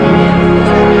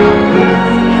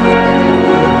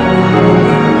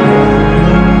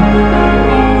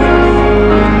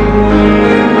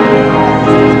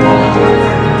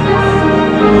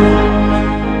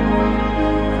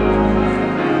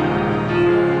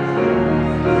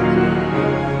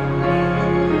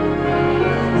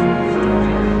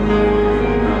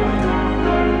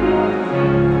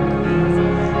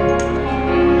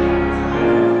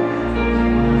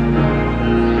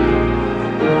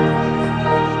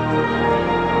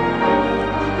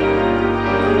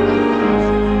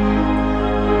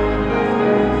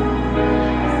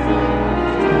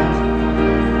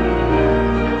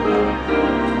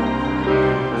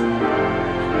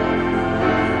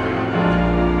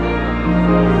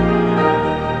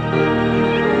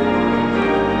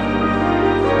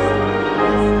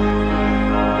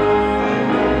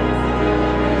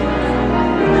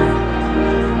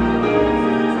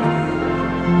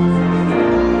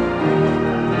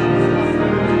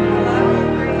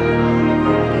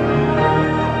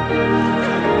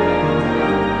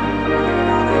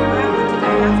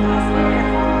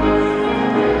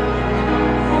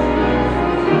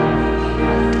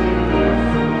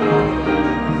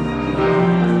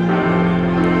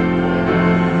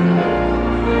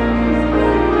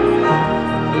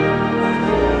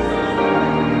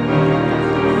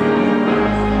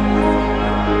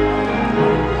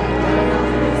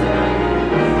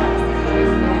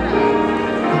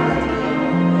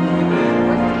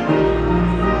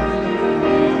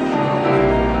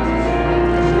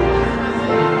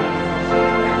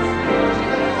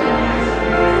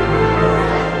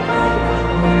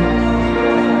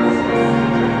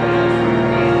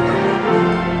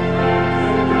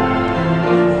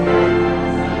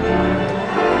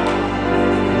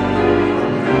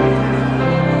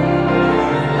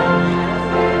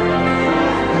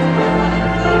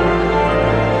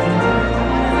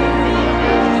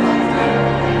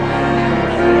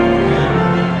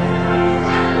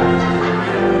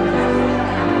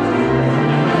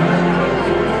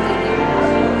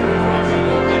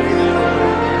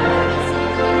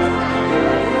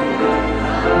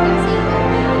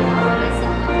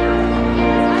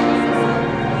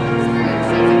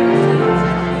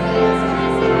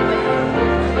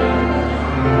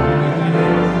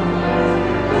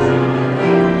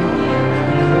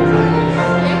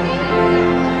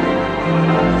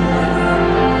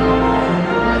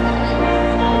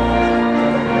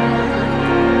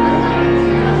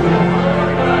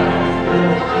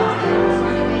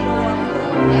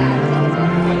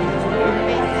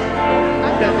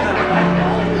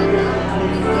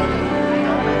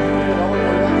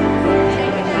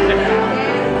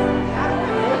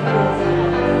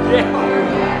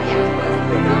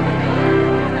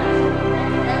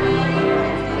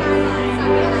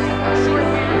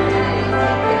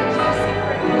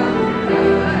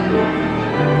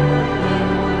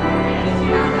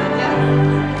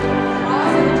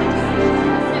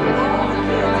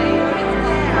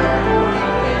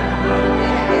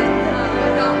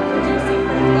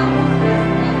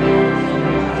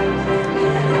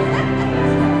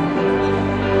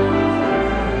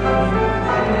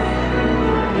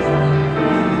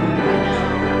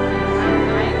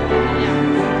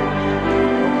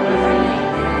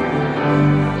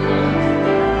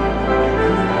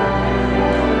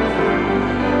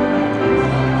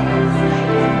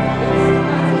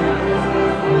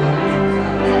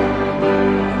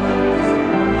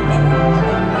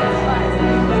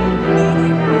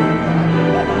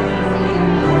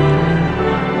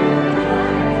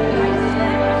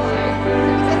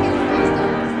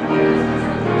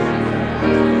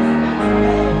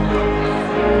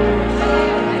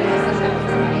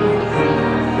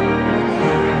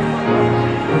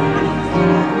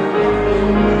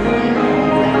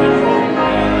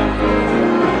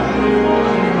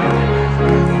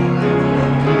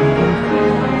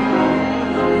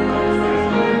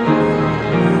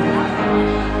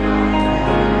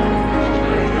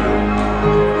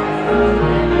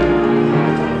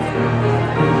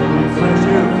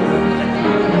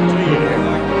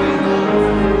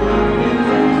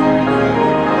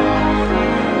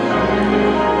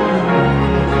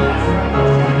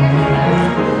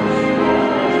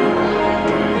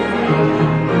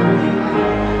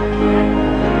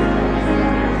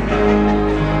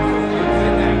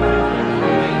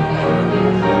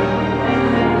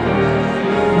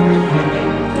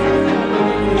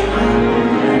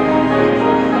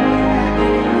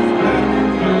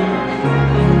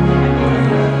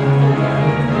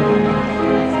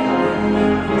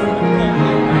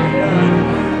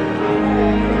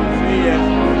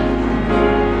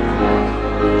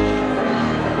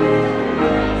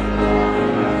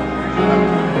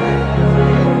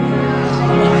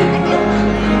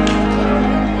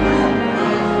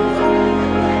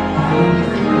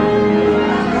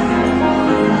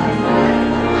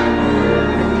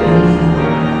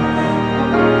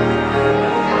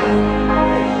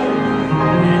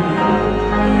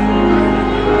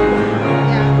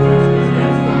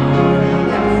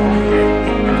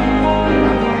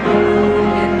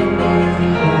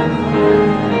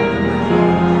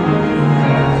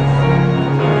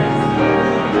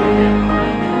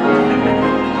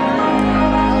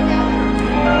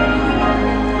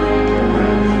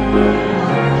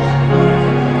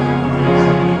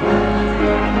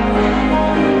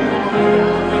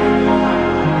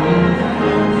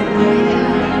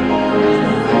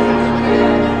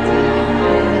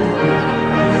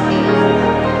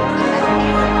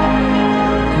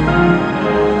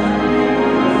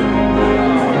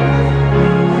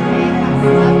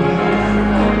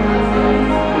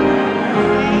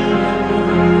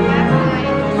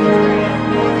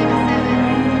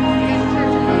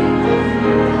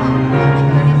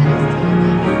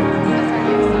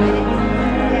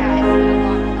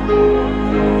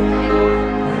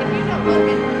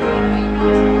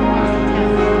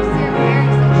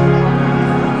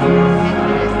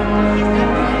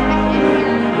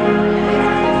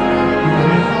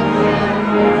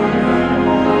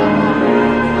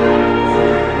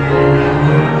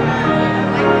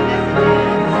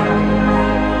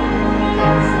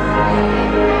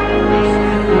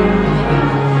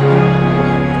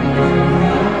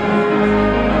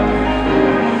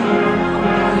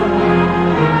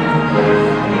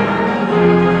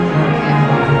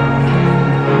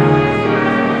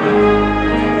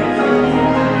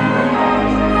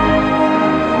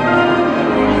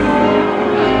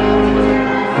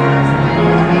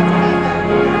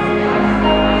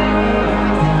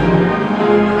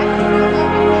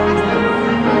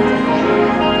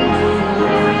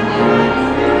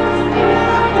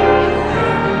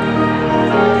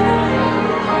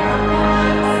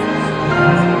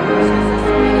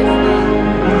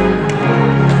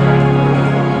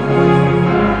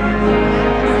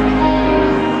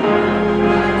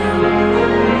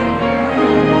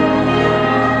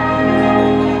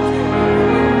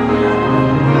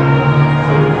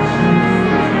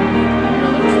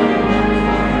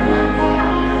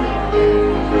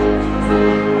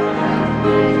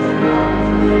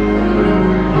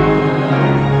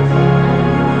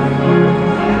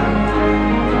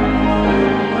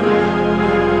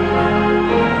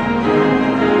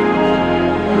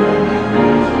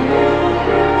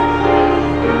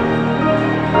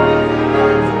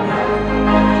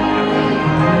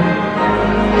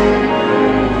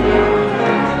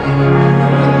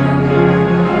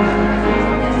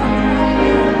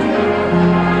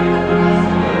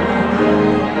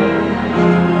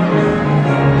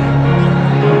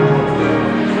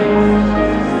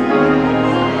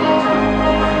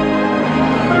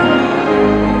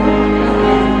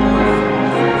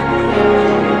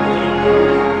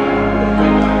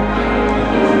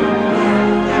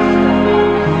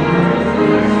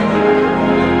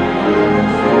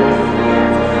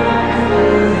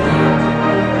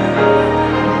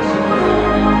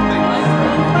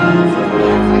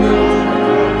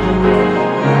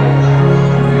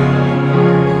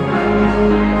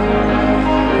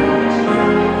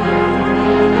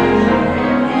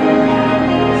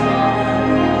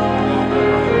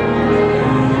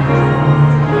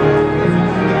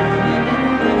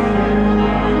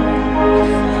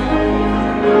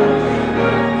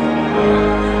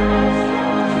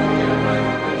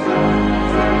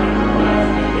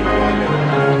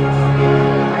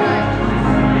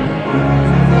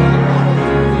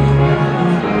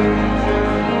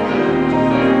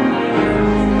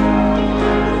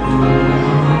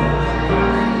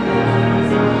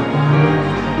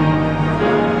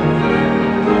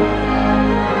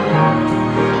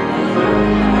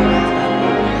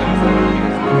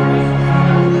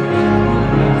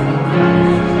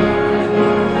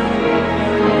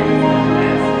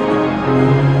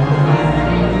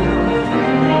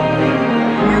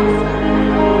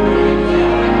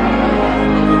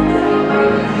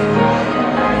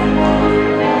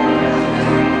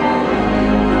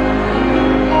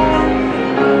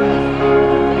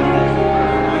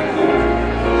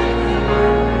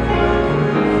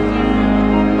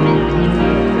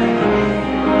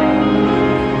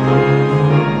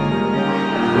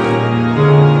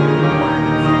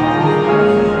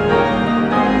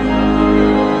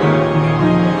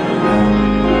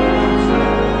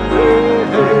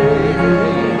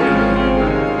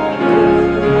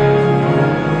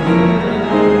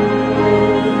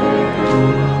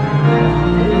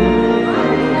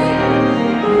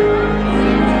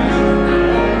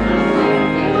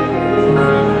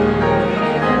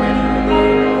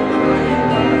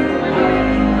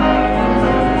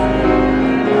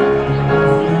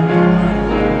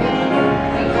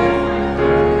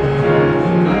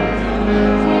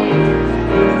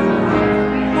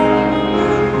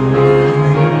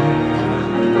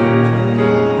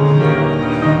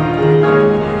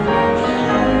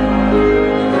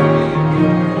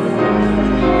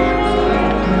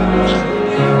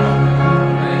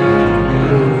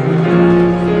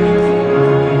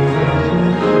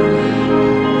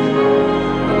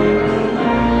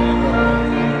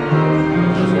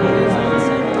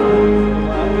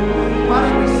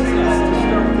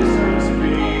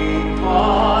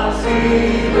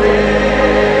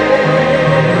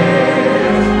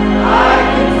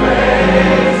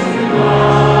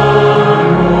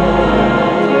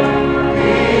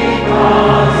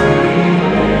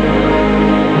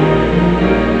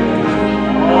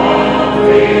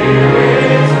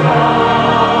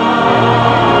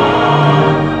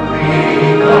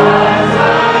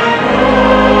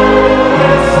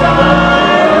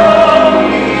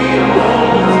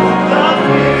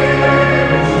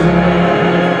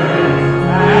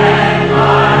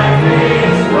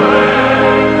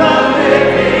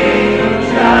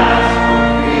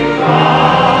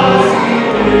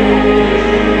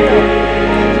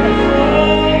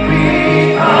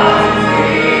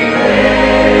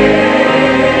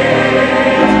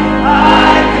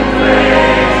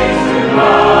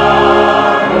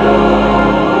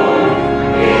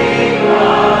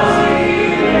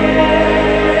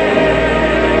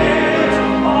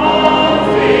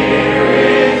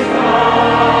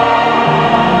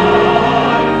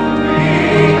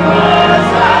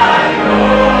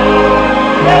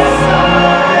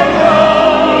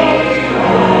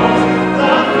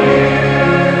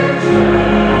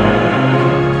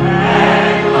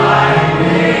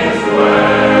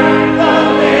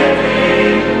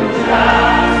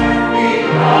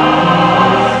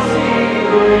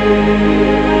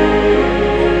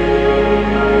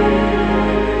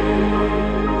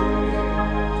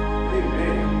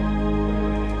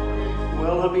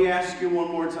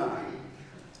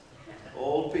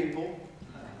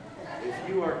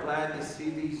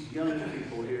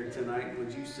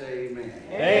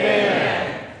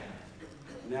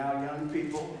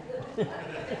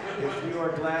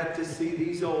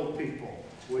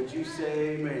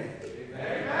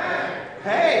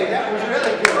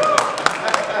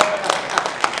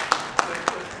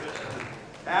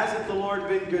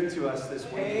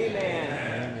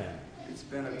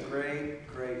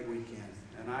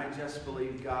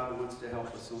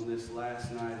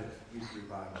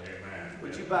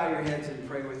Would you bow your heads and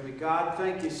pray with me? God,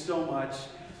 thank you so much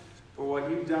for what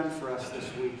you've done for us this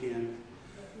weekend.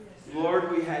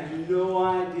 Lord, we had no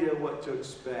idea what to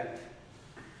expect,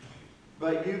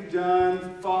 but you've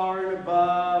done far and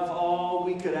above all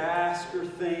we could ask or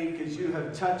think, as you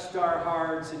have touched our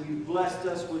hearts and you've blessed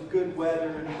us with good weather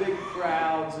and big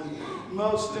crowds, and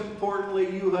most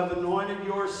importantly, you have anointed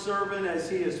your servant as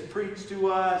he has preached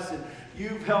to us, and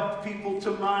you've helped people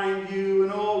to mind you.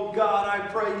 And oh God, I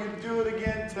pray you do it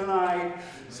again tonight.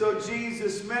 So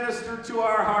Jesus, minister to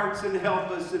our hearts and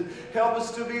help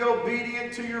us to be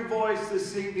obedient to your voice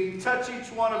this evening. Touch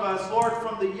each one of us, Lord,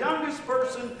 from the youngest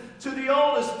person to the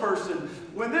oldest person.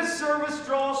 When this service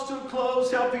draws to a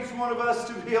close, help each one of us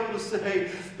to be able to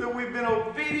say that we've been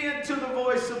obedient to the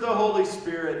voice of the Holy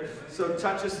Spirit. So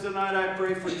touch us tonight, I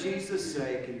pray, for Jesus'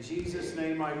 sake. In Jesus'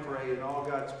 name I pray, and all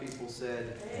God's people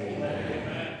said,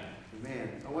 Amen. Amen.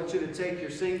 I want you to take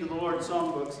your Sing to the Lord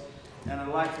songbooks, and I'd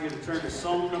like for you to turn to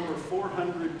Psalm number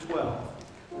 412.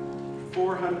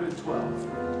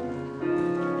 412.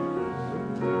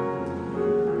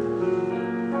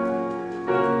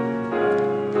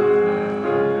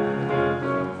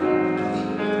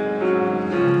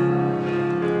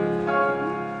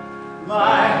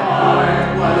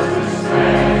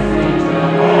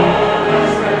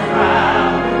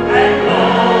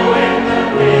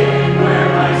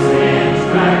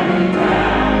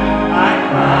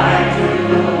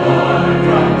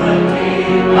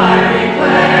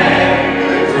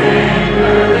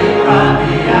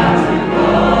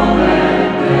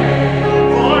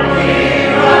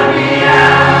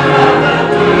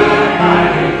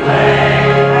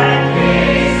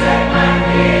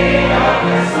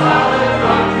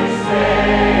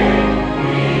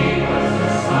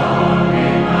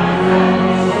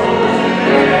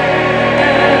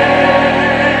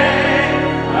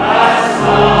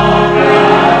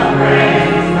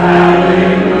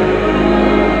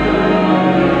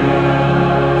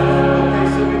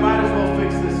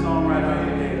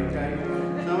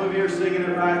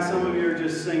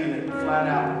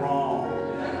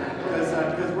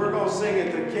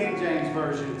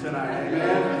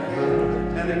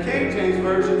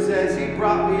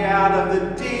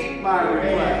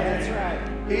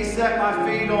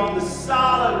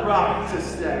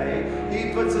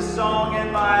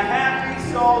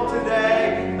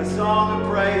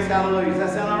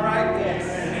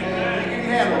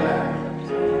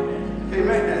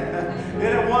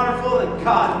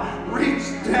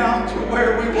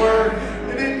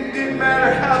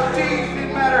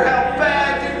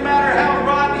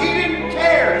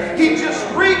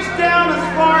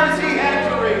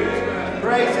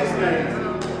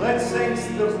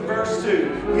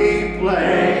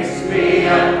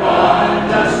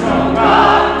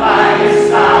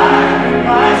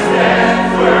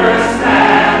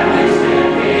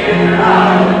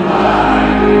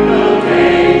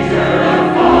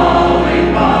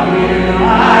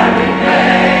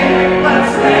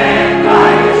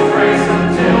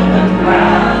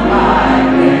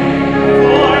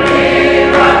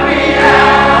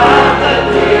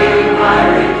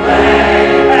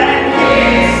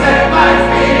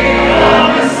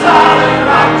 Solid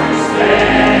rock.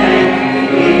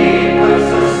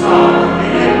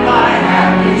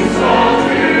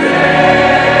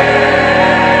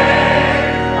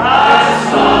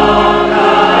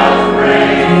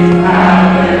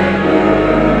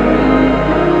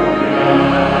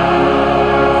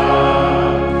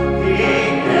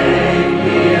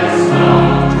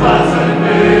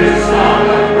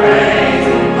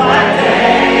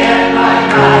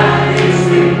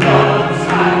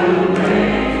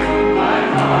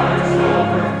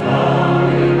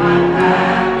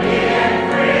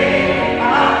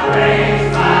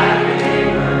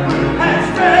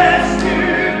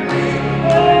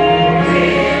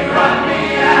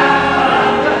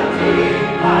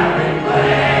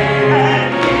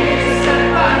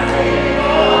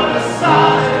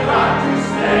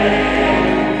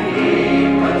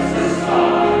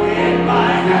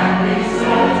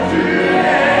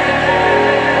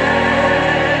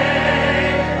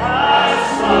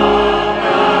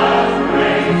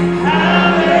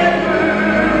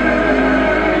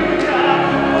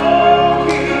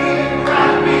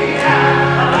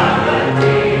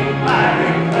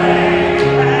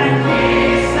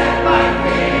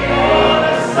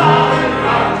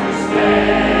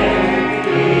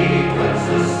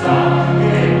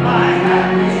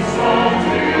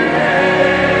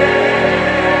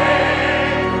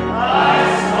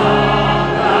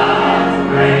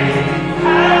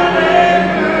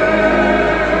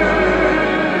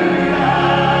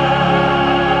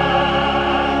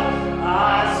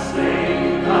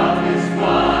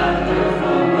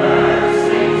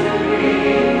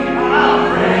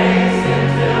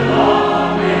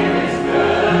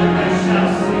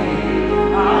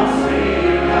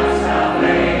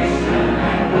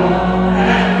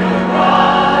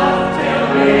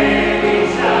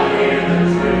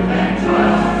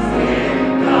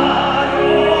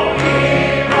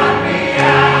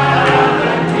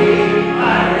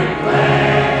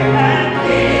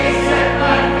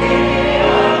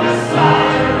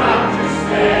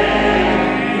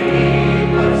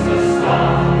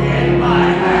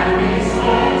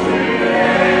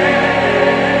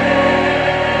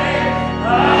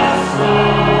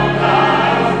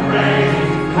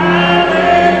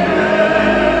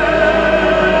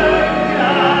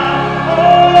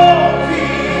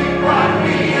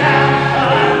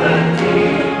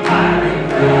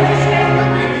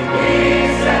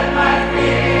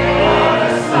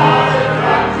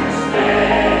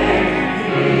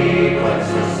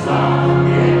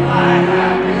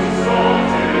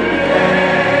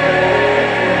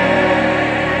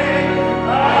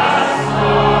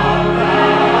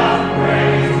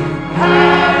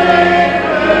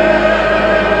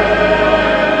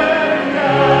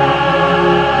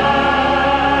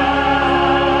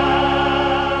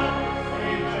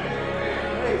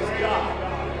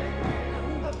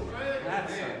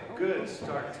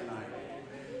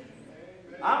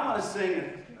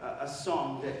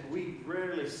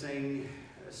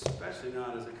 especially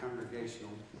not as a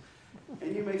congregational.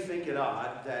 And you may think it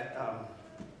odd that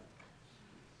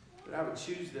I would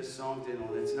choose this song to end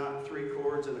on. It's not 3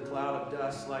 chords and a cloud of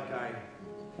dust like I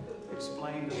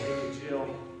explained to Lady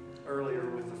Jill earlier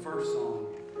with the first song.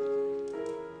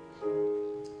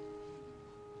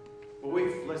 But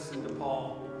we've listened to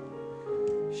Paul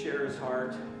share his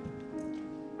heart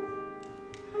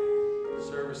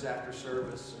service after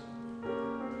service.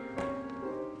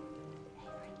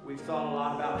 We've thought a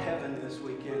lot about heaven this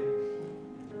weekend.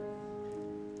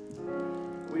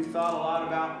 We've thought a lot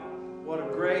about what a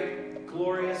great,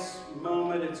 glorious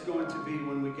moment it's going to be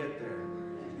when we get there.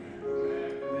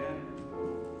 Amen.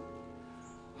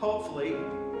 Hopefully,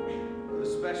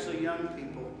 especially young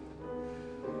people,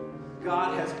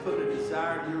 God has put a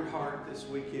desire in your heart this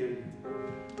weekend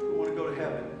to want to go to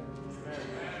heaven.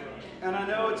 And I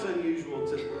know it's unusual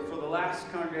for the last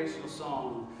congregational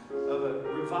song of a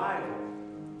revival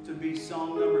to be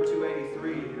song number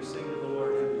 283 in your Sing to the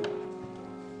Lord hymnal.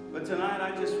 But tonight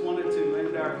I just wanted to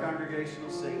end our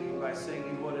congregational singing by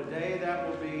singing, what a day that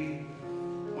will be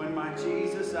when my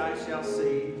Jesus I shall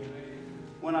see.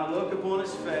 When I look upon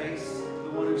his face,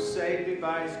 the one who saved me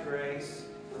by his grace.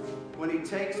 When he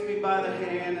takes me by the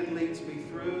hand and leads me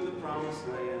through the promised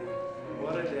land.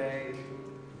 What a day,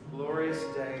 glorious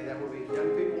day that will be.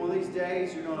 Young people, one of these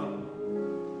days you're going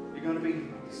to be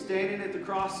standing at the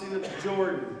crossing of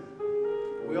Jordan.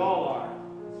 We all are.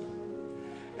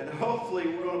 And hopefully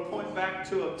we're going to point back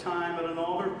to a time at an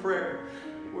altar prayer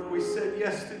where we said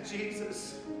yes to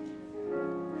Jesus.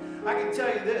 I can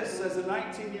tell you this, as a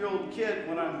 19-year-old kid,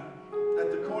 when I'm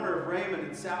at the corner of Raymond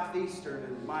and Southeastern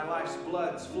and my life's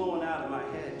blood's flowing out of my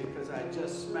head because I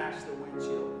just smashed the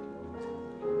windshield.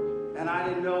 And I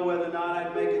didn't know whether or not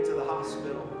I'd make it to the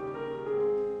hospital.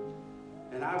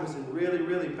 And I was in really,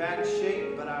 really bad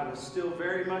shape, but I was still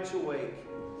very much awake.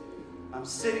 I'm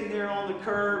sitting there on the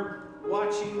curb,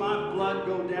 watching my blood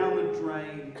go down the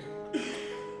drain.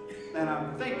 And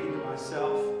I'm thinking to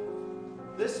myself,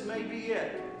 this may be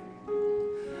it.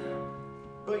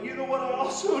 But you know what I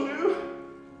also knew?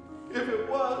 If it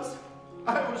was,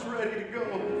 I was ready to go.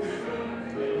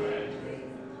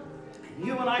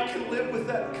 You and I can live with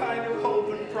that kind of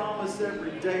hope and promise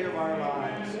every day of our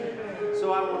lives.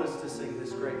 So I want us to sing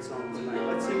this great song tonight.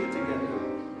 Let's sing it together.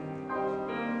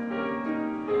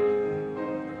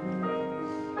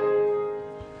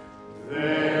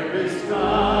 There is coming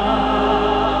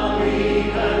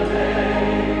a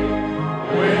day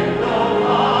when no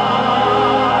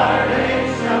heartache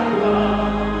shall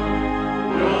come,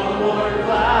 no more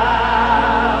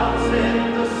clouds in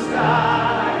the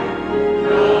sky,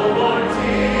 no more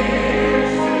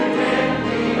tears to dim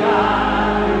the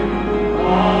eye.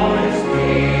 All is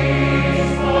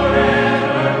peace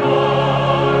forevermore.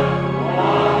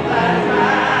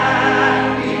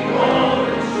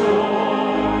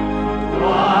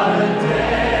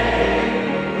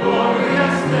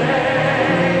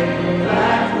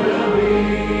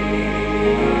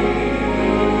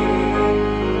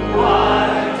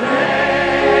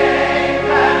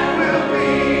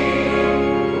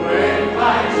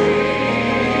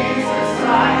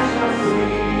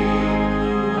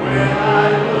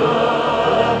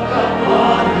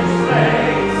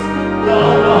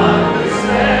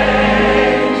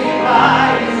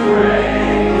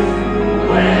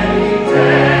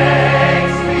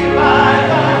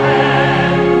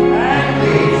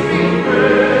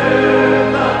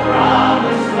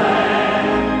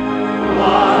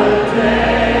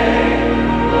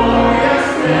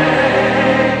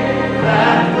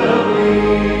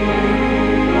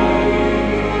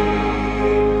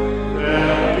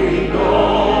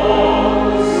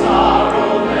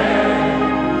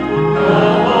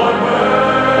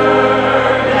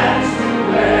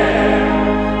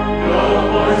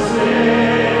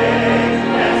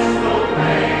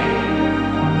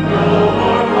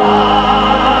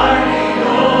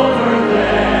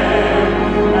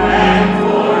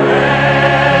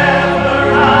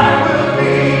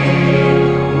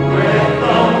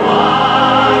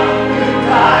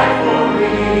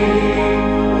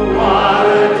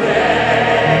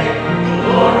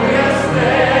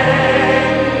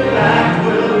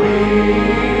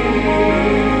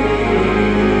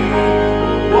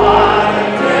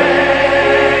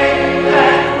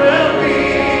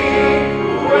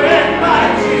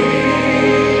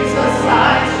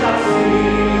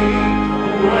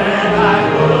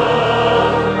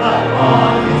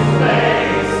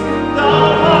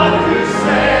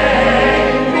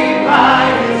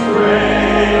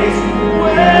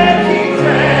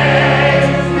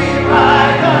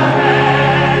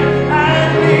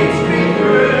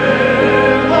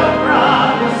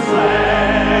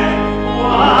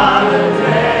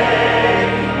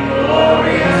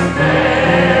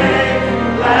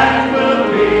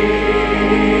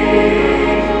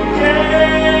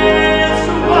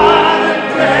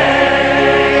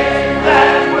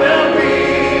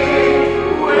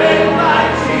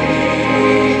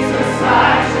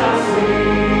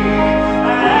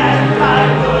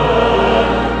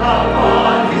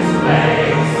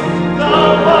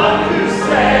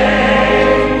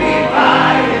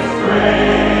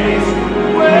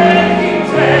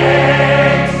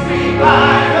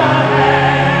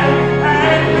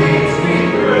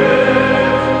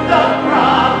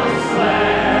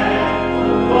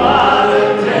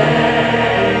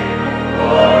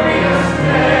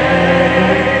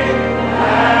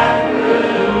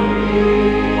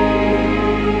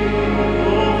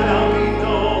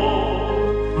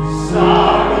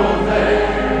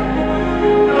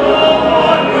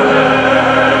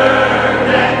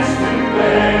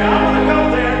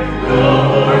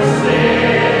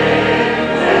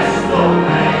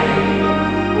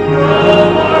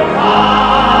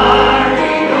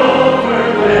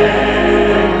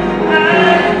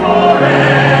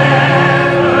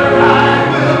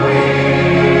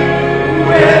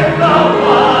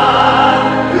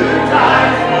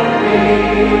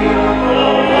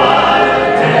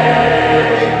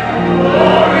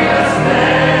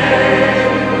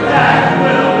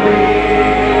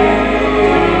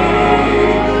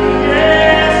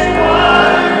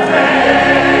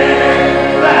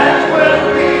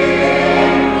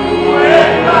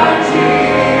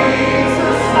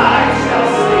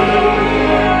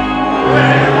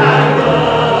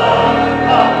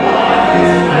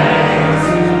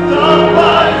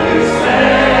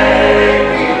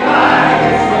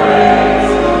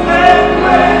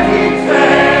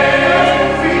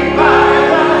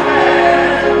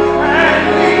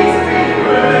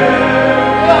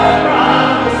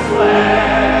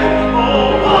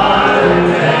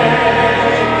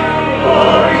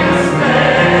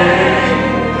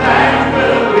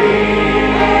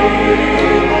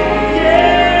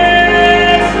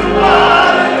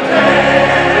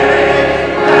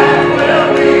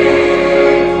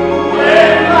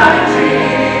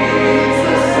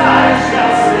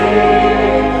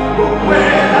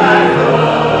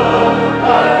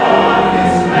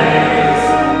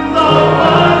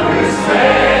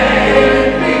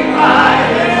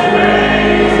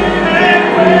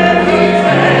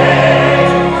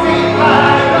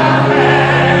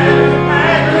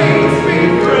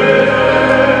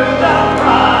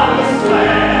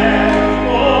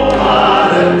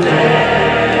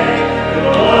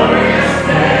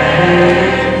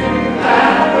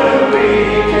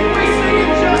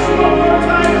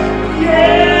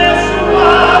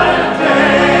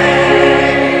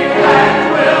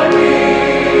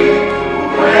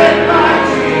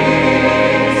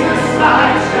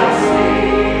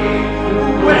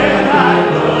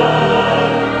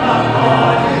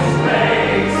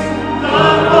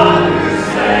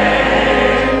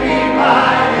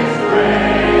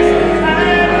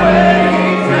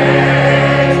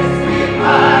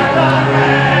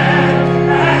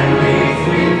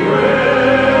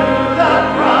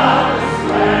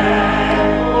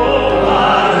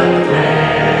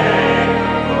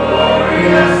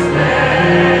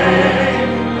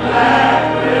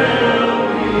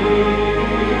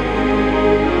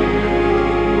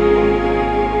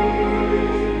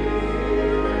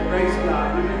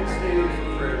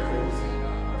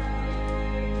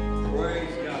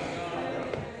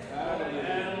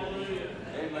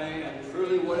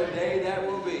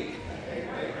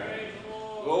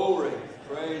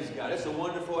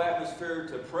 atmosphere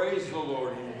to praise the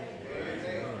Lord in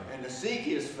and to seek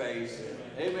His face.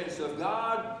 Amen. So if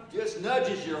God just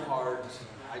nudges your heart,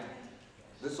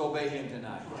 let's obey Him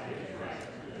tonight.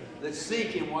 Let's seek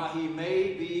Him while He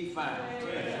may be found.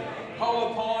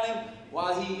 Call upon Him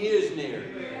while He is near.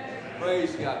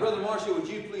 Praise God. Brother Marshall, would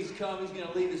you please come? He's going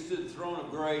to lead us to the throne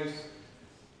of grace.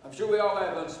 I'm sure we all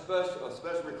have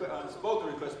unspoken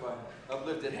requests by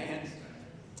uplifted hands.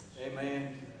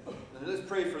 Amen. And let's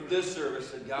pray for this service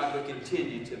that God will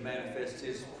continue to manifest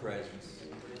His presence.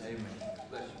 Amen.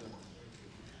 Bless you.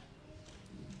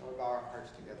 We'll bow our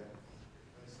hearts together.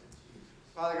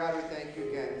 Father God, we thank you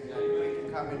again that we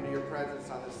can come into your presence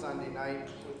on this Sunday night.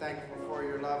 We're thankful for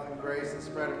your love and grace that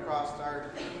spread across our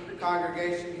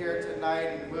congregation here tonight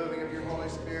and the moving of your Holy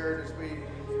Spirit as we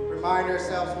remind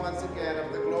ourselves once again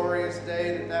of the glorious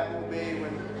day that will be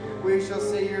when we shall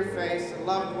see your face and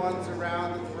loved ones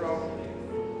around the throne.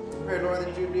 Pray, Lord,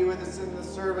 that you be with us in the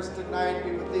service tonight,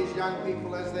 be with these young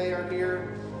people as they are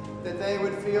here, that they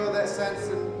would feel that sense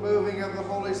and moving of the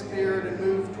Holy Spirit and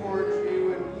move towards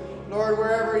you. And Lord,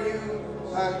 wherever you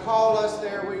call us,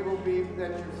 there we will be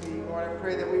at your feet. Lord, I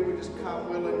pray that we would just come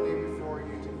willingly before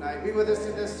you tonight. Be with us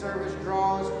in this service.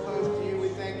 Draw us close to you. We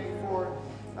thank you for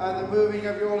the moving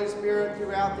of your Holy Spirit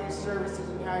throughout these services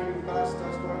and how you blessed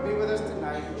us. Lord, be with us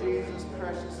tonight. In Jesus'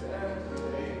 precious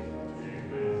name.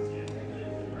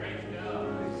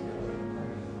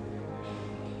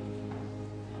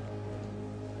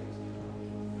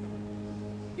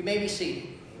 You may be seated.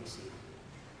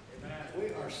 We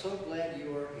are so glad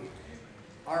you are here.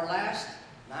 Our last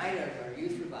night of our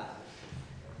youth revival.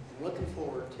 I'm looking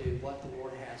forward to what the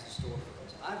Lord has in store for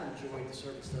us. I've enjoyed the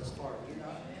service thus far. You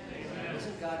know,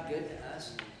 isn't God good to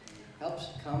us? Helps,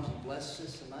 comes, and blesses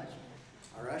us so much.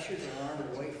 Our ushers are on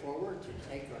their way forward to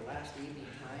take our last evening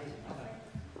tithes and offering.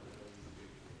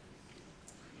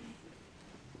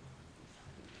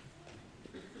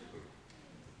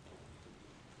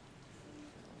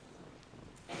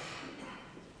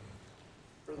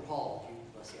 Brother Hall, would you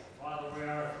bless you? Father, we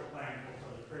are so thankful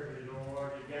for the privilege,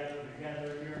 Lord, to gather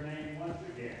together in your name once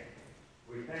again.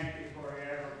 We thank you for your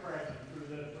ever-presence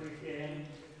through this weekend,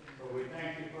 but we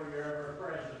thank you for your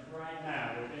ever-presence right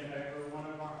now within every one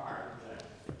of our hearts.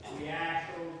 We ask,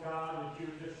 oh God, that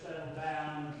you just settle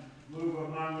down, move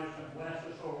among us, and bless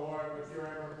us, oh Lord, with your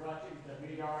ever-blessings to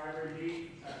meet our every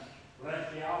need.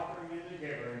 Bless the offering and the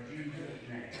giver in Jesus'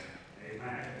 name.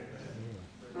 Amen.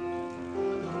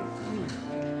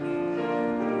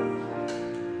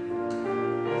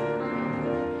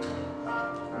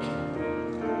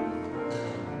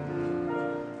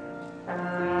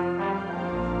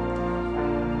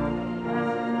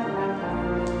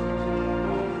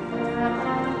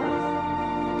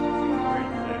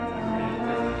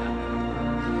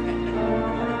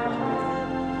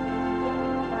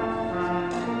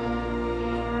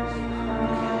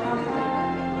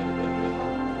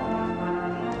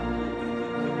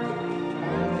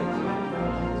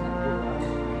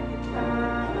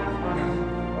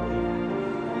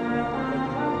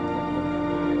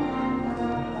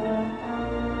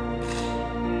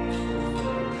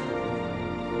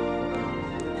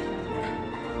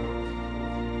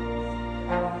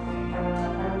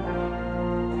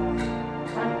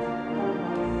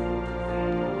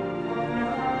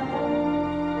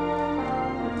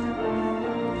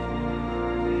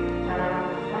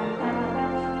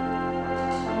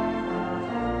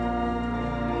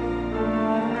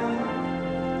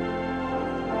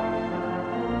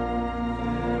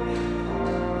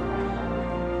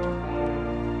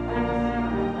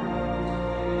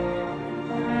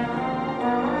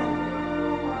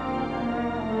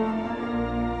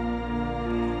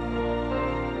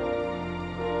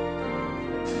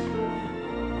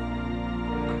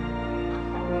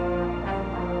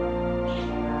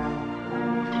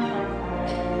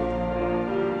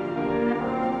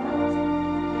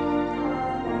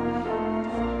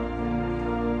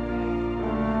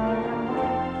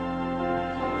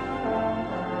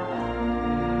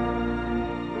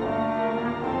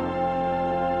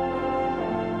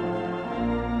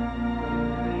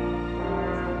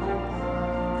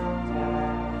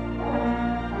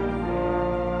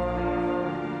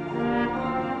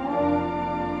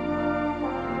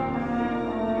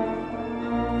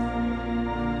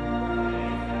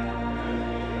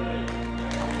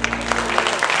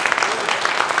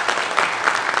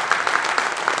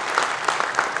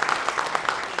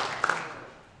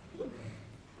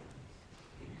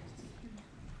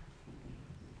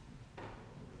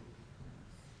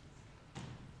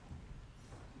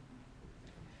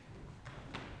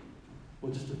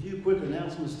 Well, just a few quick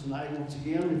announcements tonight. Once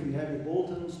again, if you have your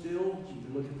bulletin still, you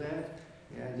can look at that.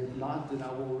 And if not, then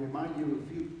I will remind you of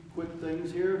a few quick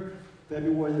things here.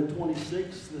 February the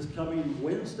 26th, this coming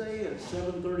Wednesday at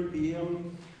 7:30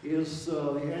 p.m. is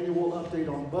the annual update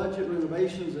on budget,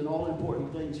 renovations, and all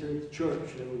important things here at the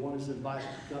church. Everyone is invited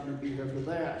to come and be here for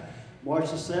that. March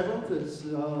the 7th, it's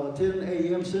 10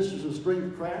 a.m. Sisters of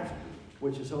Strength Craft,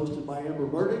 which is hosted by Amber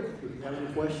Burdick. If you have any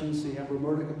questions, see Amber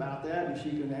Burdick about that, and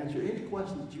she can answer any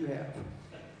questions that you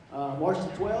have. March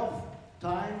the 12th,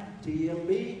 time,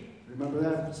 TMB. Remember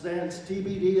that stands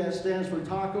TBD, that stands for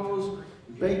tacos,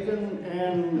 bacon,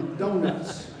 and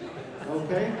donuts.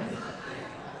 Okay?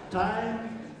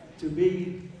 Time to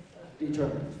be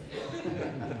determined.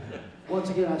 Once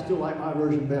again, I still like my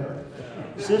version better.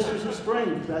 Sisters of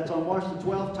Strength, that's on March the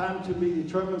 12th, time to be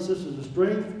determined, Sisters of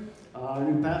Strength. Our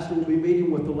new pastor will be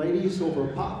meeting with the ladies over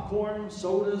popcorn,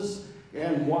 sodas,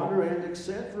 and water, and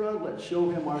etc. Let's show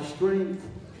him our strength,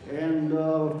 and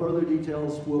further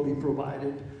details will be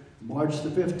provided. March the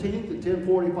 15th at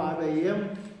 10:45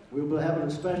 a.m., we'll be having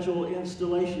a special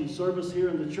installation service here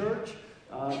in the church.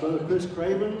 Brother Chris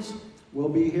Cravens will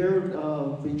be here,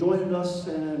 be joining us,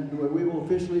 and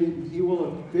he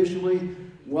will officially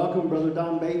welcome Brother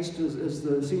Don Bates as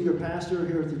the senior pastor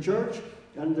here at the church.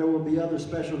 And there will be other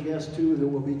special guests too that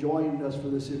will be joining us for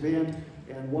this event.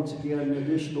 And once again,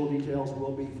 additional details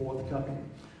will be forthcoming.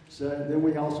 So then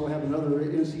we also have another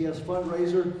NCS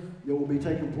fundraiser that will be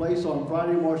taking place on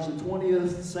Friday, March the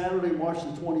 20th, Saturday, March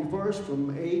the 21st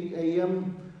from 8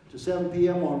 a.m. to 7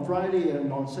 p.m. on Friday,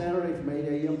 and on Saturday from 8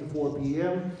 a.m. to 4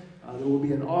 p.m. There will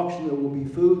be an auction, there will be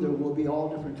food, there will be all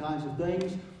different kinds of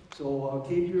things. So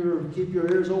keep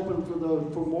your ears open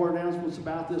for more announcements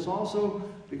about this also,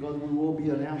 because we will be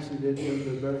announcing it in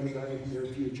the very, very near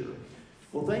future.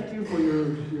 Well, thank you for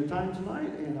your time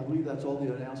tonight, and I believe that's all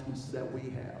the announcements that we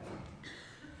have.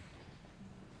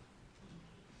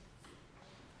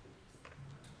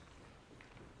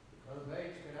 Brother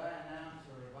Bates, could I announce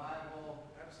a revival?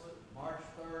 Absolutely. March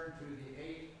 3rd through the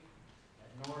 8th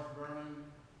at North Vernon,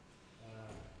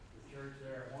 the church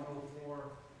there at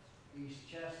 104 East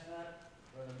Chestnut.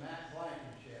 Brother Matt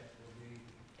Blankenship will be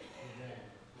presenting.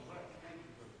 Thank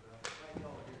you, Brother. Thank you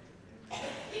all here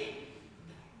today.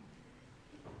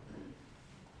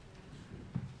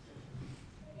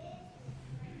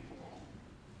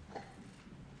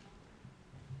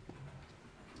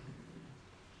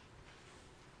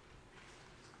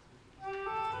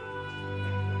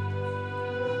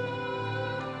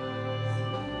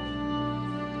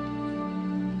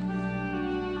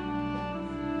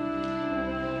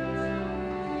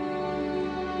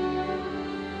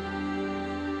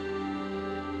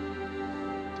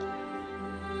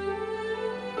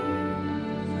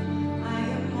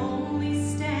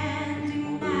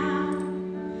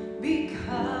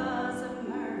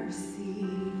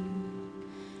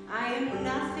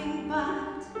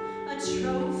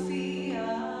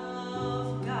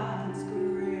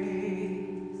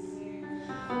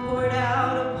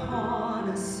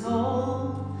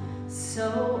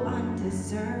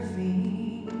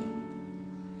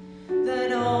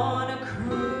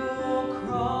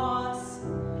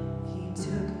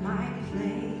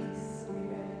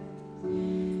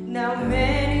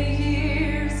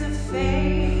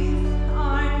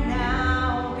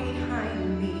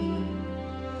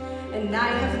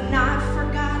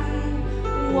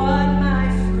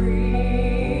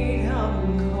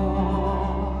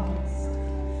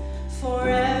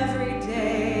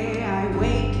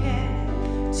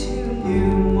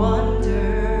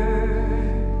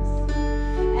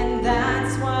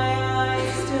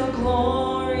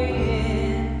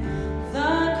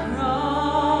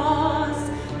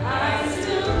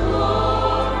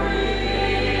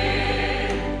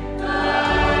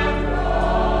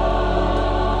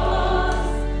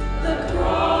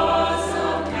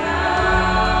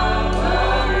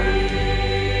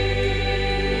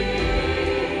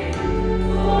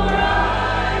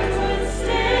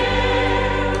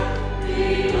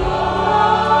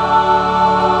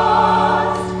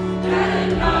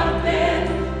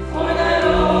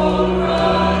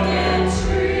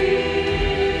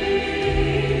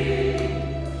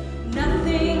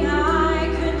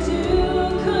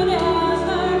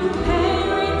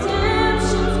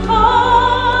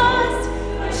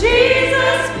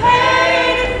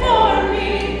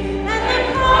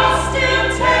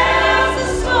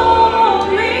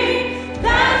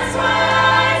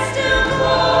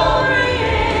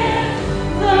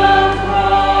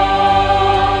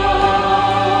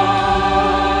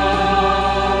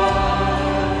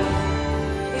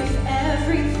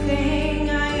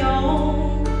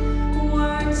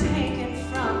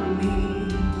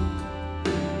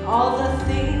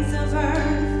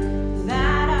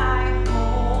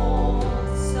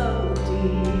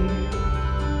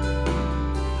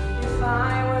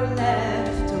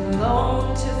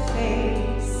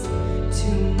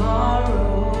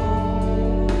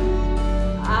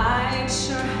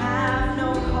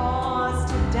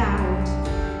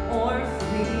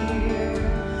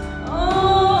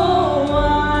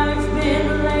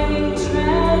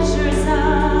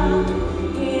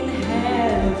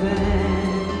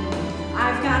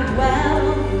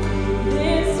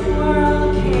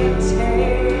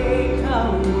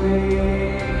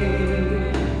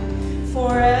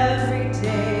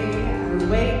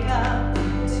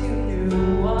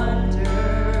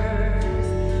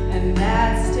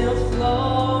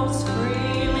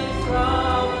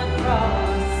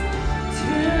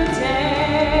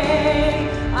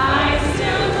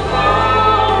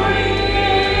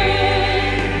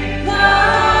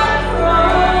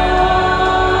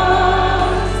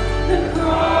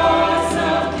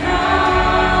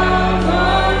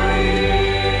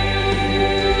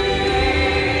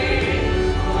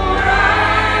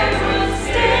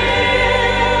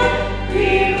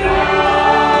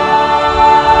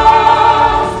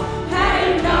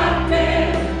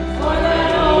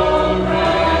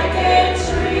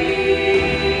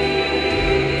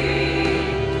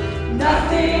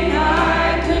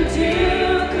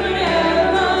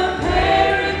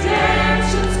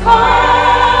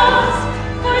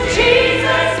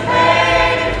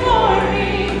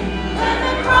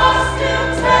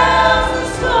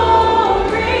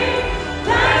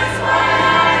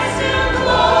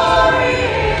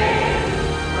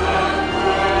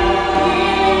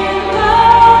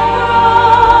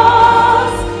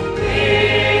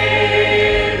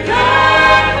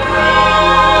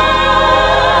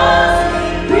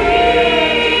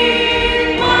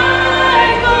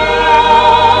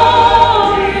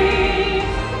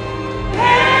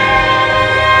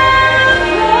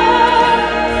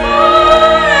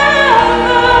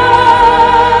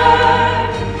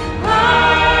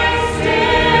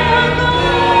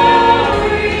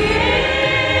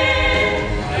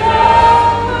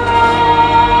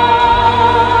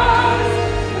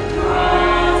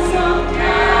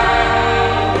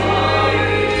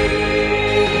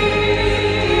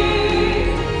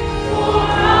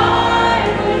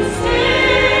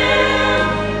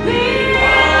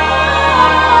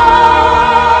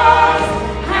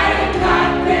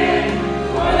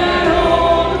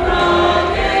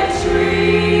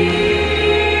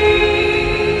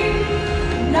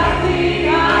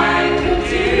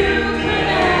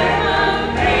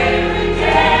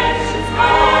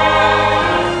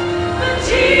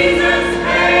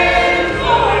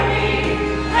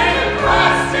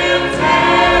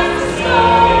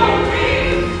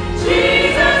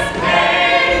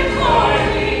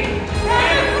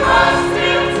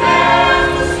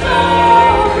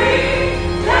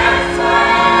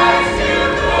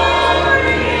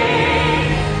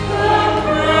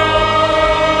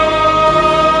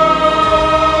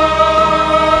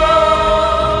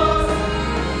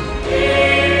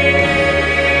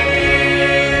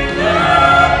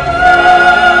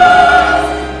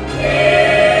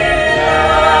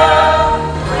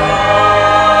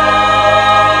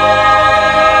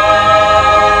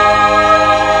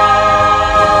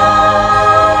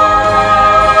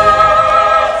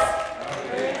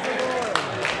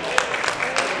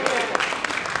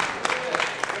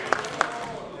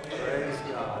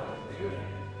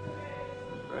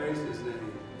 Praise his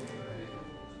name.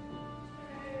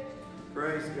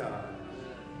 Praise God.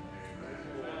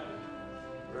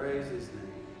 Praise his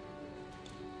name.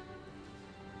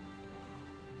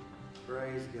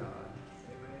 Praise God.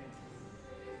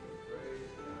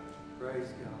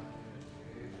 Praise God.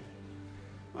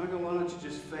 Michael, why don't you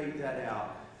just fade that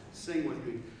out? Sing with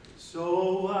me.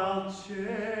 So I'll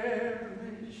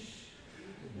cherish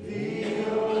the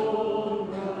old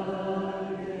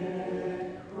rugged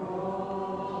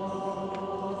cross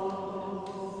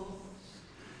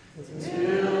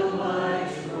till my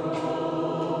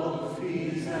trophies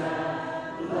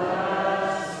at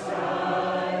last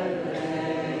I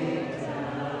lay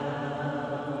down.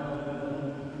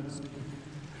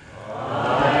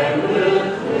 I will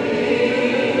cling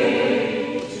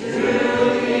to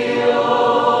the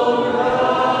old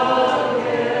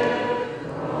rugged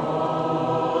cross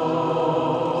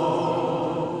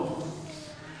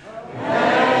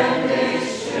and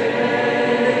exchange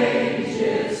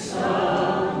it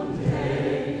someday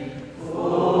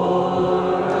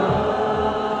for a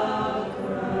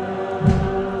crown.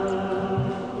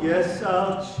 Yes,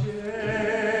 I'll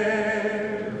cherish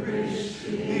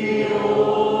the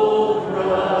old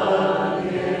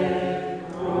rugged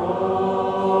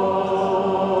cross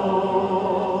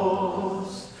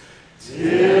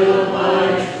till my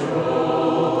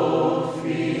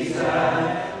trophies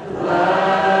at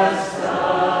last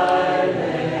I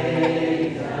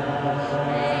lay down.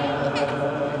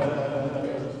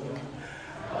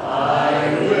 I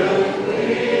will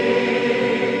cling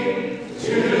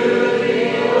to the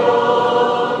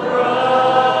old rugged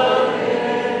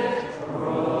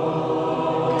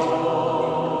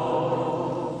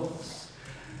cross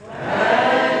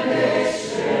and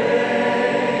exchange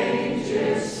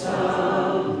it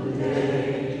someday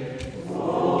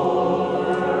for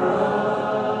a crown.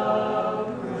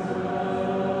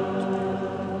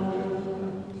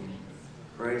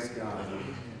 Praise God.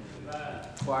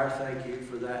 Choir, thank you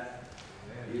for that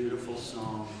beautiful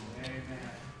song.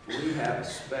 We have a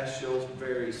special,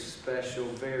 very special,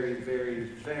 very, very,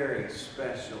 very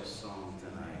special song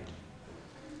tonight.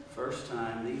 First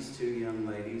time these two young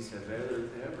ladies have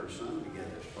ever sung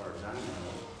together, as far as I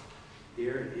know,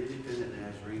 here at Independent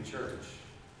Nazarene Church.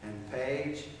 And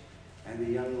Paige and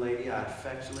the young lady I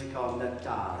affectionately call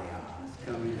Natalia is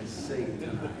coming to sing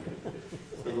tonight.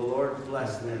 So the Lord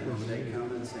bless them as they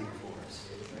come and sing for us.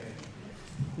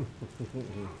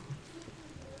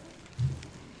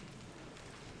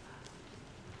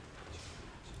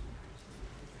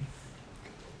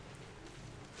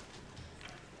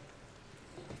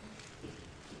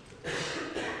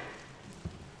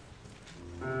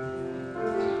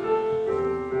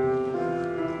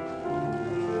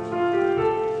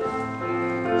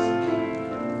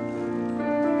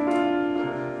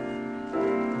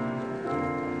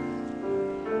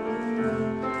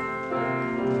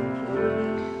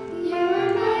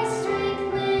 You're my strength.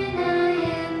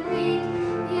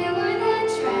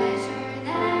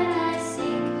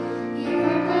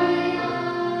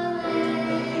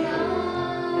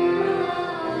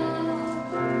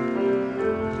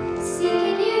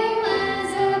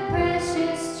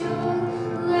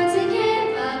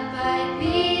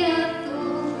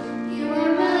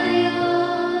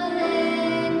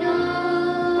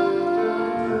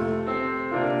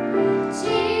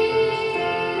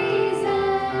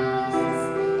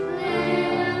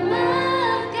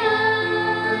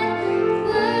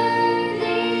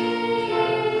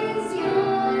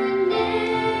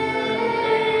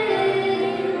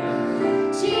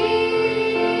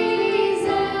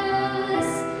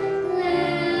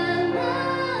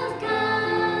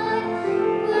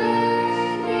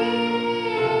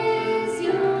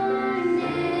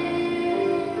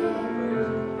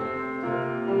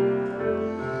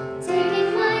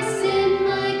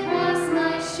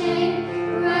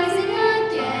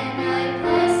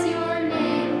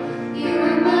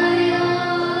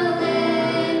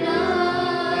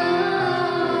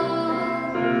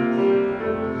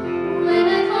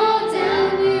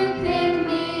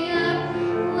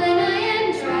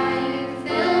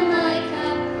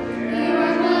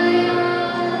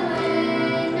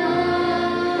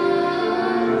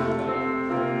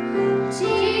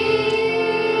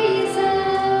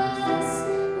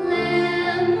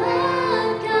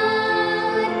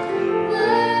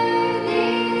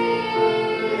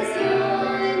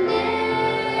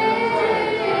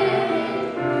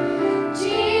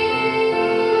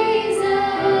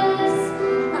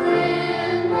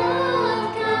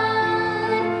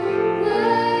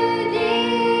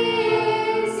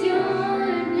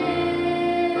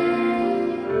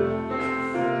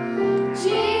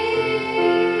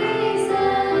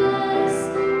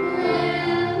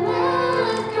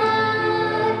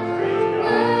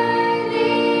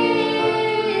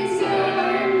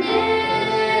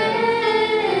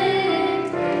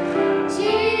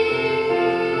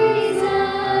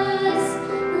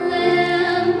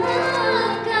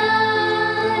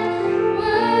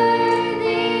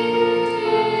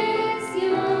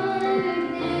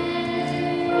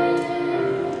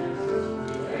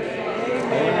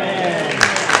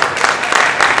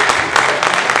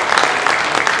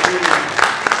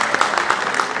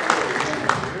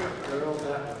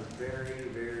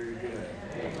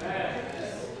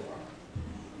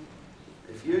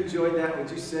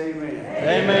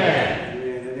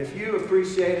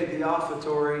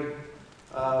 story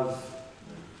of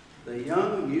the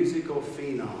young musical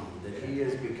phenom that he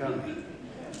is becoming.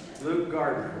 Luke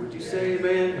Gardner. Would you say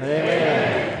amen?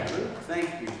 Amen. Luke,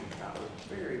 thank you. That was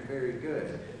very, very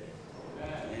good.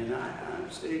 And I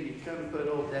understand you come and put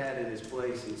old Dad in his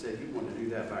place and said, you want to do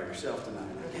that by yourself tonight.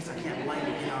 I guess I can't blame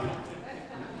him.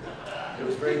 It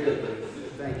was very good, Luke.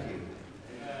 Thank you.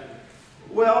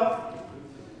 Well,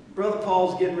 Brother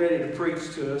Paul's getting ready to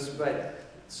preach to us, but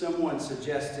someone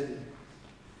suggested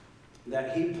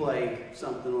that he play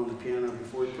something on the piano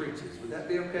before he preaches. Would that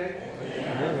be okay?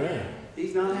 Amen.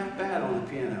 He's not half bad on the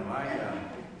piano.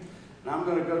 And I'm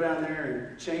going to go down there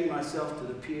and chain myself to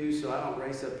the pew so I don't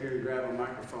race up here and grab a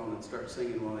microphone and start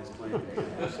singing while he's playing the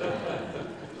piano. So,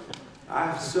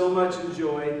 I've so much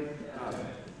enjoyed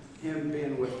him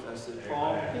being with us. And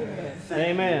Paul,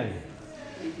 thank Amen. you.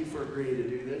 Thank you for agreeing to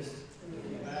do this.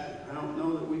 I don't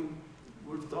know that we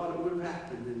would have thought it would have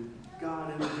happened, and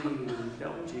God intervened and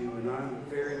helped you, and I'm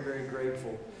very, very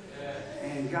grateful.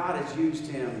 And God has used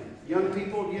him. Young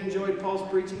people, you enjoyed Paul's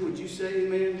preaching? Would you say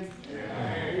amen?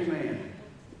 Amen.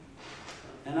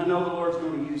 And I know the Lord's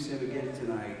going to use him again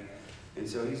tonight. And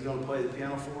so he's going to play the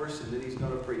piano for us, and then he's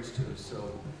going to preach to us.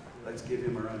 So let's give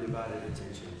him our undivided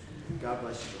attention. God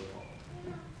bless you, Paul.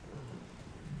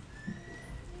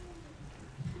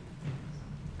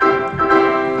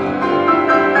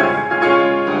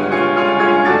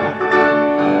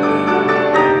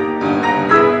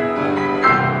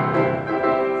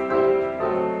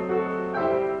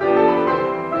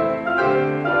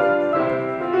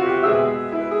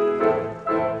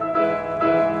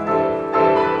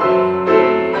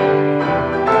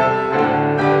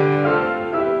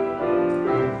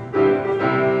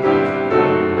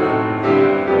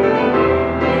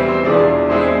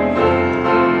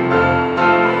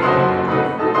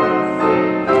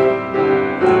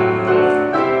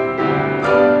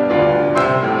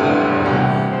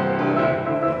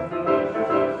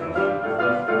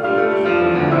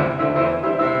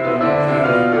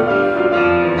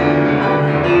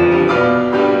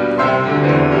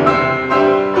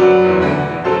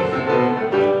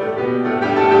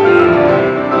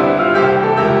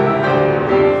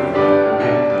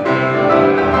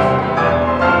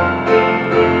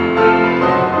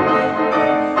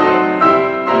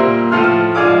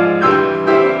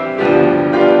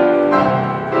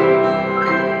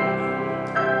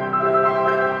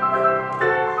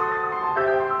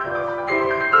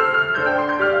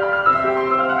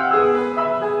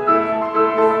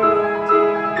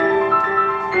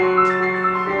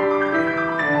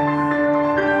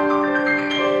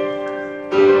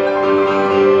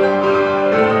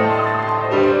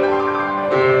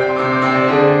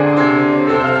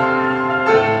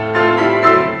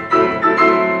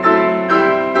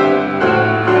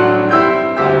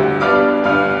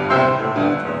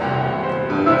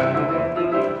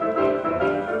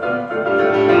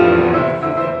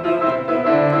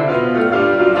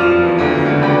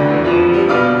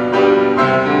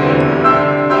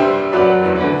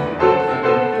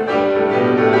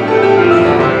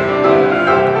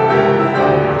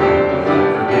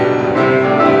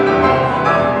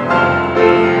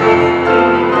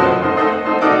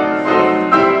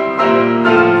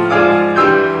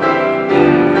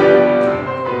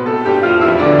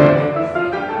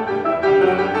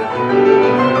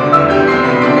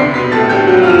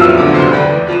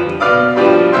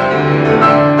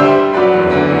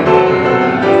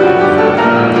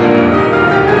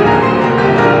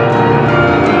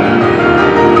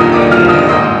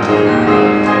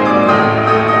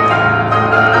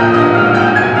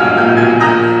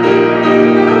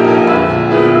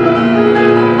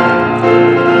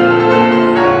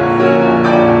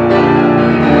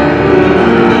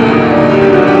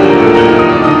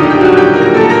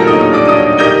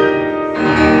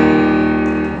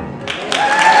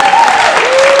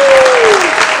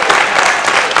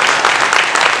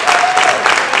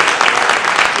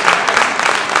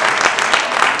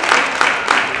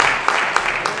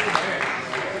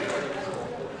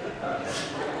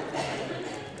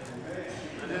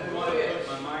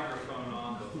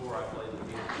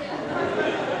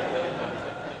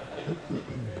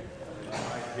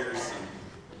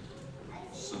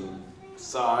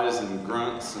 sighs and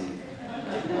grunts and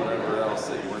whatever else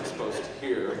that you weren't supposed to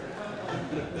hear.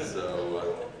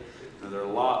 So there are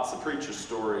lots of preacher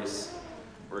stories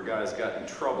where guys got in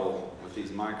trouble with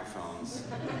these microphones.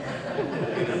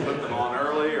 Either put them on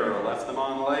early or left them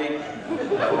on late.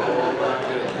 Oh my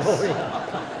goodness.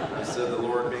 I said, the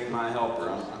Lord being my helper,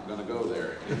 I'm not going to go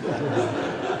there.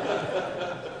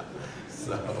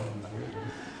 So,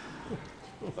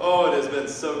 oh, it has been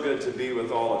so good to be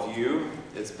with all of you.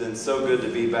 It's been so good to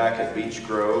be back at Beech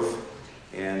Grove.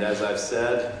 And as I've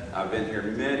said, I've been here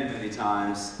many, many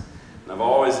times. And I've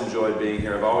always enjoyed being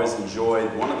here.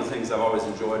 One of the things I've always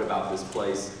enjoyed about this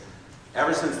place,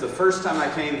 ever since the first time I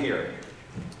came here,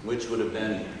 which would have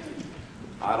been,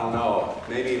 I don't know,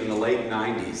 maybe even the late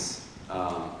 90s.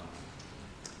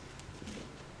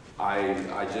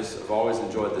 I just have always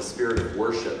enjoyed the spirit of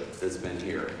worship that's been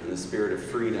here, and the spirit of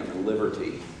freedom and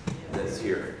liberty that's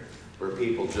here, where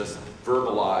people just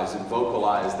verbalize and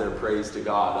vocalize their praise to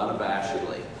God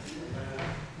unabashedly.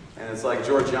 And it's like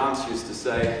George Yonts used to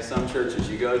say, some churches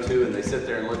you go to and they sit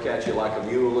there and look at you like a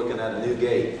mule looking at a new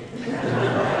gate.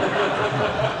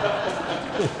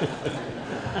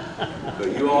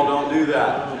 But you all don't do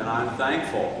that, and I'm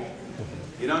thankful.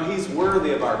 You know, He's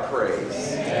worthy of our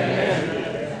praise.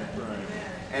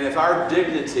 And if our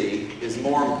dignity is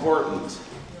more important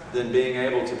than being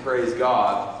able to praise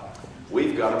God,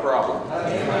 we've got a problem.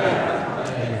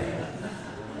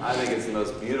 I think it's the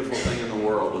most beautiful thing in the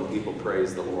world when people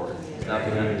praise the Lord. There's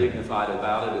nothing undignified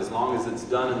about it, as long as it's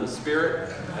done in the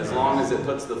Spirit, as long as it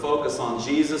puts the focus on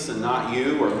Jesus and not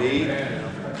you or me.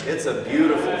 It's a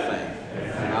beautiful thing.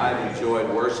 And I've enjoyed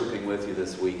worshiping with you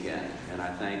this weekend, and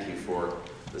I thank you for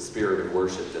the spirit of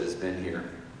worship that has been here.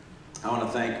 I want to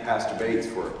thank Pastor Bates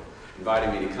for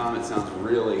inviting me to come. It sounds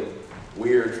really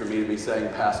weird for me to be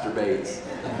saying Pastor Bates,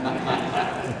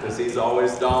 because he's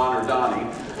always Don or Donnie.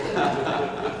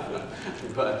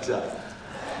 But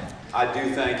I do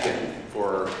thank him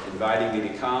for inviting me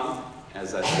to come.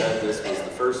 As I said, this was the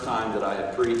first time that I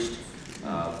had preached,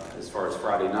 as far as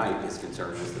Friday night is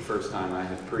concerned. It was the first time I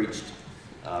had preached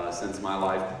since my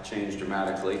life changed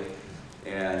dramatically.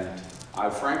 And I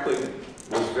frankly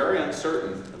was very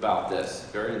uncertain about this,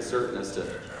 very uncertain as to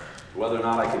whether or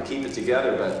not I could keep it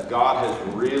together, but God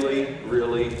has really,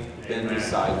 really been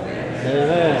beside me.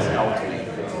 Amen. He's helped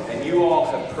me. And you all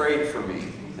have prayed for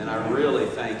me, and I really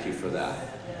thank you for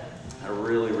that. I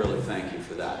really, really thank you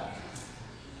for that.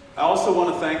 I also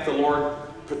want to thank the Lord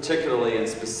particularly and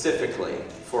specifically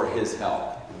for His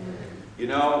help. You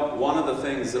know, one of the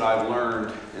things that I've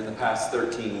learned in the past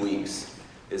 13 weeks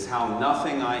is how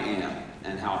nothing I am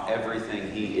and how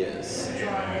everything He is.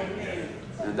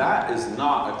 And that is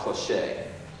not a cliche.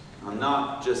 I'm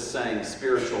not just saying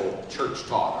spiritual church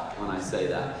talk when I say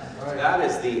that. That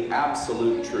is the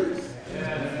absolute truth.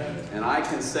 And I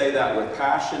can say that with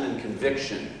passion and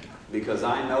conviction because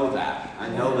I know that. I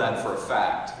know that for a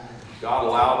fact. God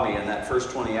allowed me in that first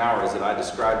 20 hours that I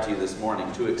described to you this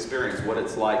morning to experience what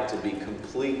it's like to be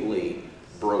completely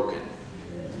broken.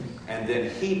 And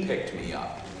then He picked me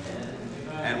up.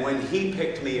 And when He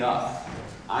picked me up,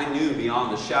 I knew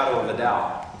beyond the shadow of a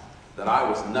doubt that I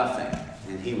was nothing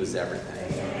and He was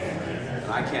everything. And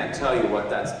I can't tell you what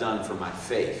that's done for my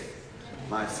faith.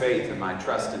 My faith and my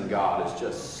trust in God is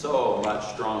just so much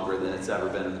stronger than it's ever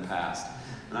been in the past.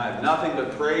 And I have nothing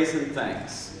but praise and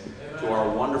thanks to our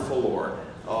wonderful Lord.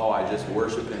 Oh, I just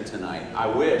worship Him tonight. I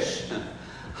wish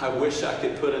I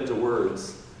could put into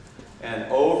words. And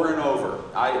over,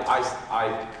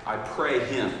 I pray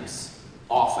hymns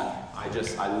often.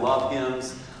 I love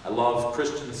hymns. I love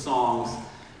Christian songs.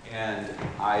 And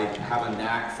I have a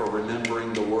knack for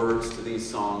remembering the words to these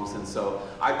songs. And so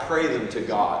I pray them to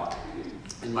God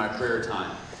in my prayer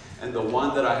time. And the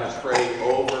one that I have prayed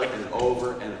over and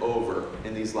over and over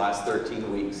in these last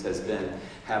 13 weeks has been,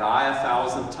 had I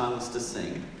 1,000 tongues to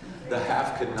sing, the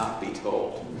half could not be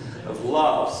told. Of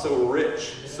love so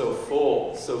rich, so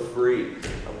full, so free,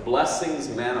 of blessings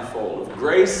manifold, of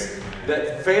grace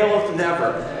that faileth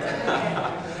never,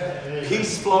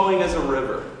 peace flowing as a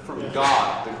river from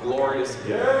God, the glorious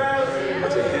giver.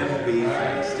 To Him be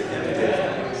thanks, to Him give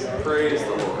thanks. Praise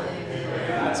the Lord.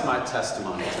 That's my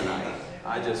testimony tonight.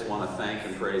 I just want to thank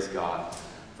and praise God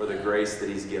for the grace that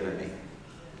He's given me.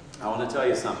 I want to tell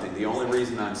you something. The only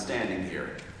reason I'm standing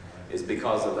here is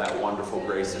because of that wonderful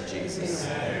grace of Jesus.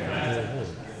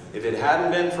 If it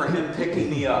hadn't been for Him picking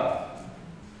me up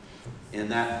in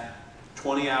that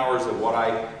 20 hours of what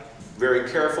I very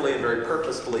carefully and very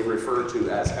purposefully refer to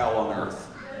as hell on earth.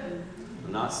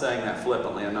 I'm not saying that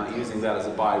flippantly. I'm not using that as a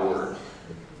byword.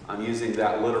 I'm using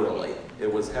that literally.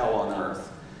 It was hell on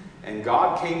earth. And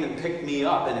God came and picked me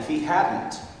up, and if He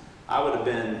hadn't, I would have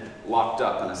been locked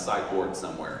up in a psych ward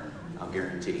somewhere, I'll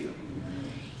guarantee you.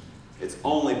 It's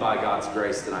only by God's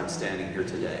grace that I'm standing here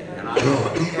today, and I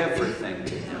owe everything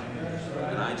to Him.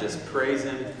 And I just praise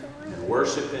Him and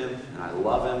worship Him, and I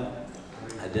love Him.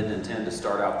 I didn't intend to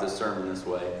start out this sermon this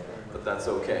way, but that's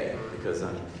okay, because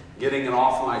I'm getting it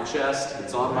off my chest,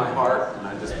 it's on my heart, and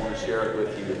I just want to share it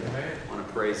with you. I want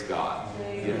to praise God,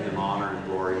 give Him honor and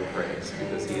glory and praise,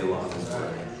 because He alone is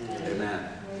worthy. Amen.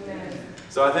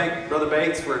 So I thank Brother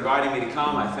Bates for inviting me to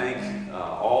come. I thank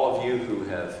all of you who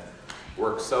have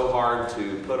worked so hard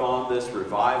to put on this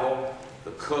revival,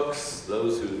 the cooks,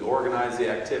 those who organize the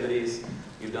activities.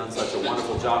 You've done such a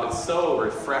wonderful job. It's so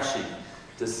refreshing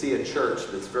to see a church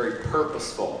that's very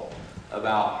purposeful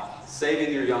about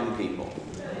saving your young people.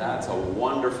 That's a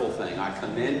wonderful thing. I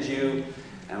commend you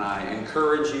and I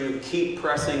encourage you, keep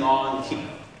pressing on,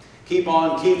 keep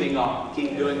on keeping on,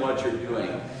 keep doing what you're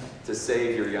doing to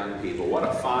save your young people. What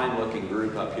a fine looking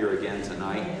group up here again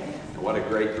tonight, and what a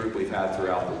great group we've had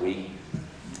throughout the week.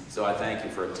 So I thank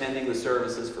you for attending the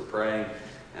services, for praying,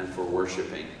 and for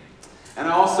worshiping. And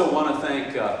I also want to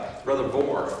thank Brother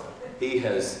Vore. He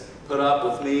has put up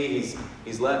with me.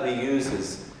 He's let me use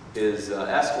his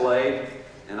Escalade,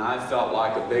 and I felt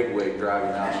like a bigwig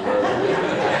driving down the road.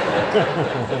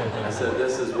 I said,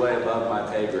 this is way above my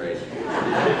pay grade.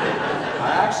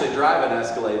 I actually drive an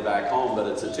Escalade back home, but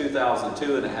it's a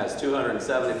 2002 and it has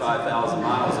 275,000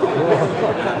 miles on it.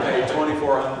 And I paid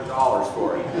 $2,400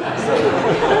 for it.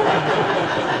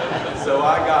 So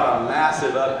I got a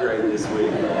massive upgrade this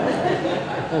week.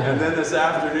 And then this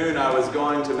afternoon I was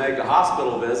going to make a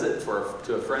hospital visit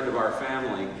to a friend of our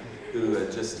family who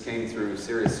had just came through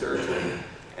serious surgery.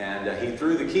 And he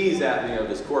threw the keys at me of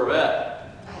his Corvette.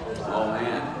 Oh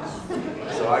man.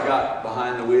 So I got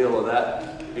behind the wheel of that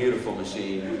beautiful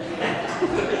machine. And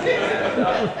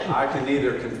I can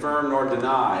neither confirm nor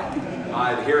deny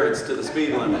my adherence to the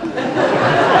speed limit.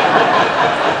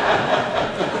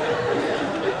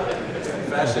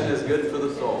 Confession is good for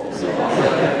the soul. So I'm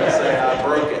going to say I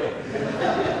broke it.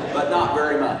 But not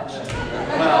very much.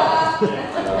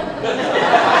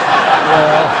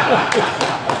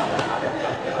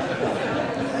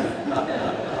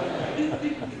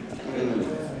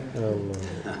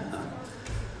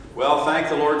 Well, thank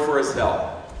the Lord for his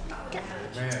help.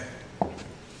 Amen.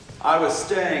 I was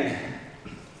staying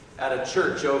at a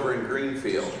church over in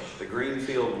Greenfield, the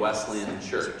Greenfield Wesleyan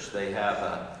Church. They have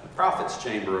a prophet's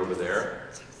chamber over there.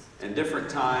 And different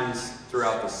times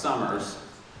throughout the summers,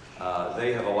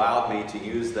 they have allowed me to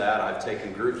use that. I've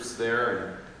taken groups there,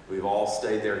 and we've all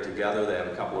stayed there together. They have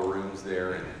a couple of rooms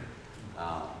there. And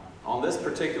on this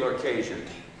particular occasion,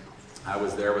 I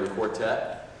was there with a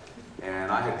quartet.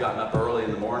 And I had gotten up early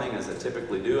in the morning, as I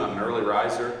typically do. I'm an early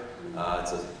riser.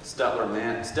 It's a Stettler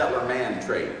man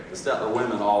trait. The Stettler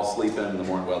women all sleep in the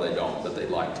morning. Well, they don't, but they'd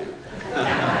like to.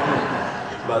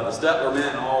 But the Stettler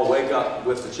men all wake up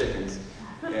with the chickens,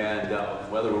 and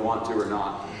whether we want to or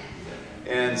not.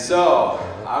 And so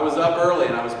I was up early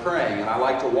and I was praying, and I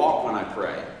like to walk when I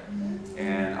pray.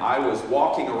 And I was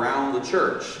walking around the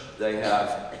church. They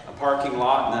have a parking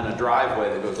lot and then a driveway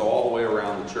that goes all the way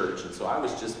around the church. And so I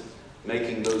was just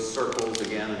making those circles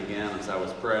again and again as I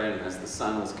was praying, as the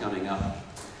sun was coming up.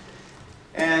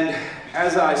 And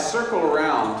as I circle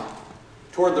around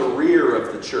toward the rear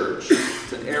of the church,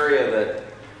 it's an area that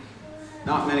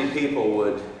not many people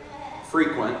would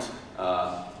frequent,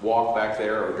 walk back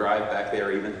there or drive back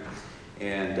there even.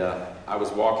 And I was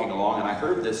walking along and I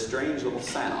heard this strange little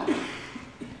sound,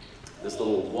 this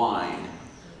little whine,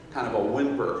 kind of a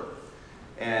whimper.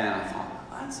 And I thought,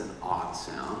 that's an odd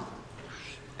sound.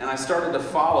 And I started to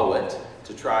follow it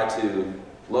to try to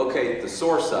locate the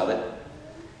source of it.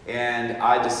 And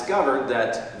I discovered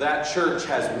that that church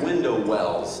has window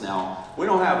wells. Now, we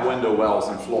don't have window wells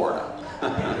in Florida.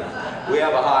 We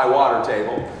have a high water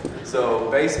table,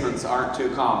 so basements aren't too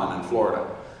common in Florida.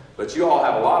 But you all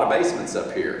have a lot of basements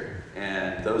up here.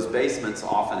 And those basements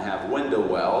often have window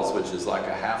wells, which is like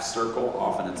a half circle.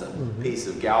 Often it's a piece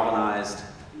of galvanized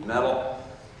metal.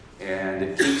 And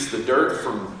it keeps the dirt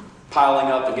from piling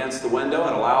up against the window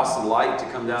and allows some light to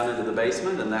come down into the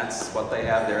basement, and that's what they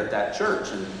have there at that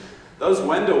church. And those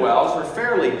window wells are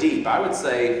fairly deep. I would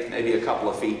say maybe a couple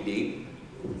of feet deep.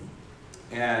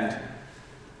 And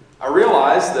I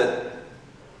realized that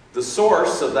the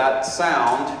source of that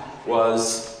sound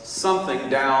was something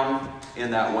down in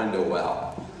that window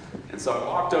well. And so I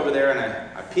walked over there and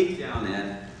I peeked down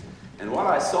in, and what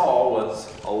I saw was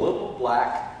a little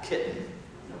black kitten.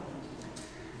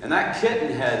 And that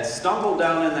kitten had stumbled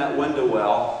down in that window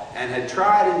well and had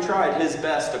tried his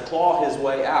best to claw his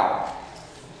way out.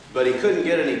 But he couldn't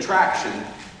get any traction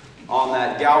on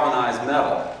that galvanized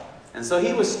metal. And so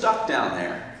he was stuck down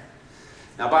there.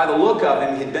 Now, by the look of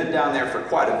him, he'd been down there for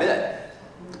quite a bit.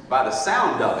 By the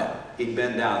sound of him, he'd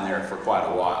been down there for quite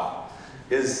a while.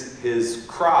 His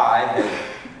cry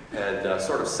had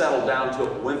sort of settled down to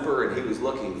a whimper, and he was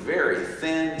looking very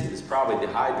thin. He was probably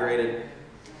dehydrated.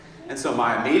 And so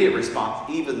my immediate response,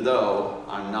 even though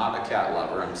I'm not a cat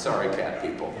lover, I'm sorry cat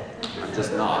people, I'm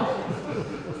just not.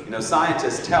 You know,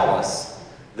 scientists tell us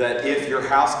that if your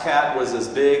house cat was as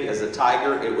big as a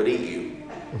tiger, it would eat you.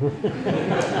 What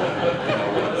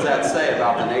does that say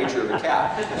about the nature of a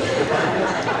cat?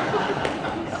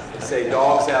 They say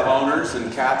dogs have owners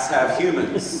and cats have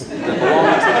humans that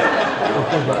belong to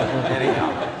them. But anyhow.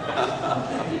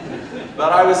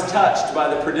 But I was touched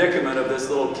by the predicament of this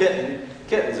little kitten.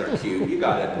 Kittens are cute. You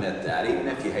got to admit that. Even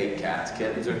if you hate cats,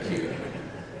 kittens are cute.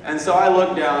 And so I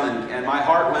looked down and my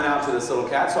heart went out to this little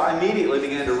cat. So I immediately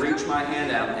began to reach my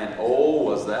hand out, and oh,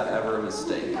 was that ever a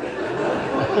mistake.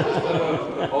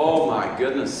 Oh my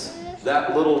goodness.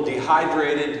 That little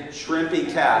dehydrated,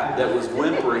 shrimpy cat that was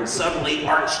whimpering suddenly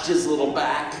arched his little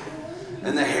back,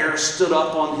 and the hair stood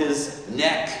up on his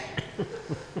neck.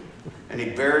 And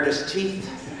he bared his teeth,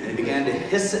 and he began to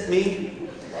hiss at me,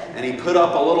 and he put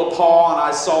up a little paw, and I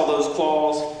saw those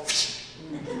claws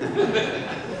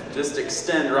just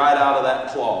extend right out of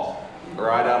that claw,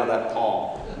 right out of that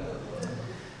paw.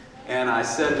 And I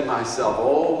said to myself,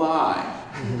 oh my,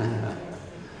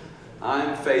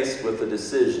 I'm faced with a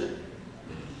decision.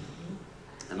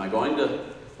 Am I going to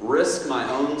risk my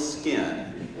own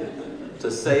skin to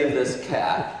save this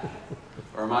cat,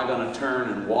 or am I going to turn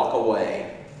and walk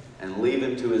away and leave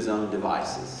him to his own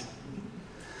devices?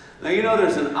 Now, you know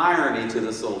there's an irony to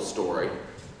this little story,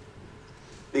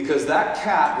 because that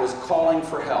cat was calling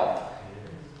for help.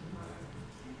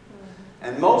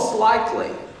 And most likely,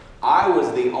 I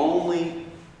was the only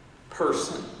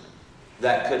person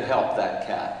that could help that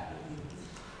cat.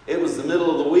 It was the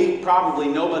middle of the week. Probably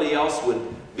nobody else would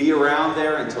be around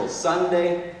there until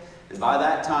Sunday. And by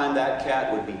that time, that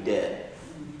cat would be dead.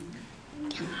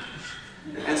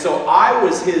 And so I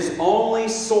was his only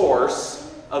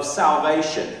source of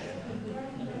salvation.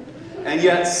 And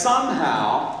yet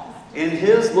somehow, in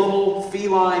his little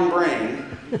feline brain,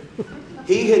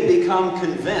 he had become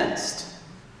convinced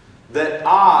that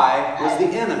I was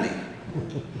the enemy.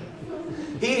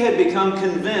 He had become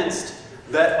convinced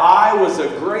that I was a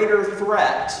greater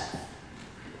threat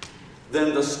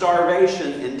than the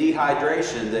starvation and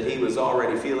dehydration that he was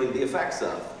already feeling the effects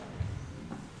of.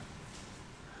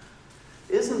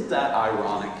 Isn't that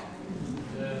ironic?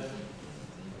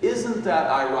 Isn't that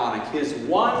ironic? His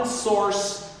one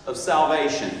source of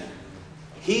salvation,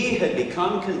 he had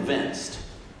become convinced,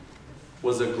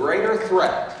 was a greater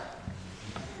threat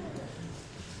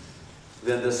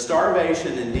than the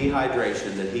starvation and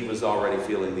dehydration that he was already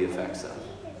feeling the effects of.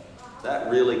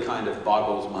 That really kind of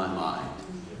boggles my mind.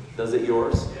 Does it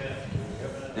yours?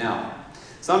 Now,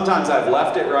 sometimes I've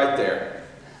left it right there.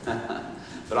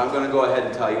 But I'm going to go ahead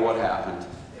and tell you what happened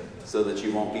so that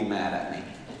you won't be mad at me.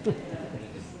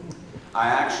 I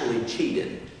actually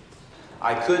cheated.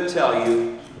 I could tell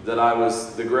you that I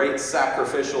was the great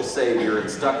sacrificial Savior and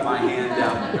stuck my hand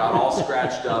down and got all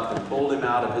scratched up and pulled him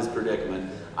out of his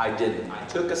predicament. I didn't. I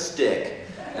took a stick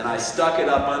and I stuck it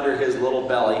up under his little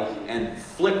belly and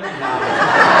flicked him out.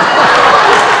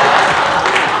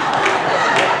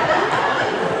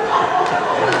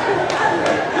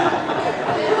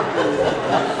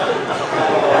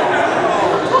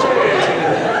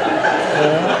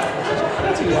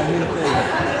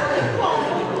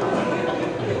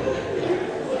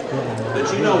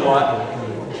 But you know what?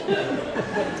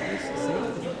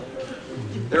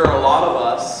 There are a lot of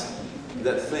us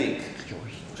that think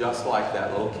just like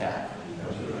that little cat.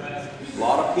 A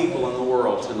lot of people in the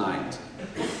world tonight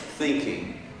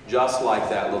thinking just like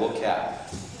that little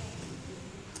cat.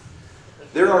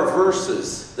 There are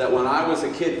verses that when I was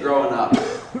a kid growing up,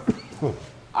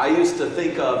 I used to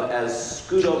think of as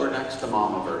scoot over next to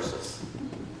mama verses.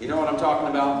 You know what I'm talking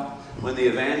about? When the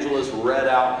evangelist read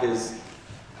out his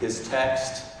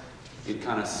text, you'd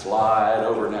kind of slide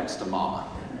over next to mama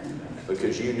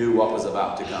because you knew what was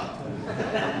about to come.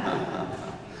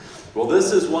 Well,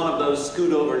 this is one of those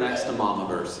scoot over next to mama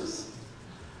verses.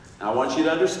 Now, I want you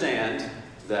to understand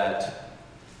that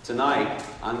tonight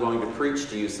I'm going to preach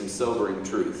to you some sobering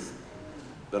truth,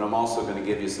 but I'm also going to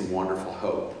give you some wonderful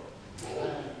hope.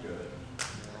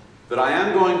 But I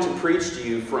am going to preach to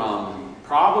you from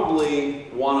probably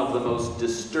one of the most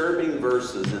disturbing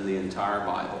verses in the entire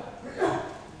Bible.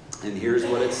 And here's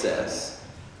what it says.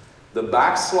 The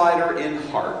backslider in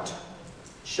heart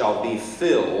shall be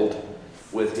filled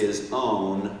with his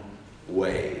own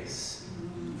ways.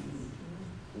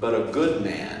 But a good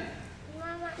man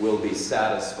will be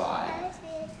satisfied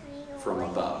from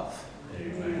above.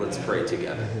 Let's pray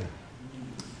together.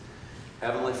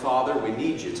 Heavenly Father, we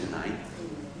need you tonight.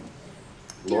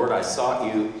 Lord, I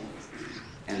sought you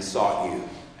and sought you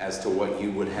as to what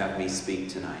you would have me speak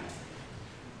tonight.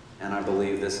 And I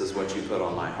believe this is what you put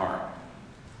on my heart.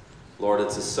 Lord,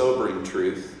 it's a sobering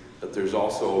truth, but there's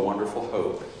also a wonderful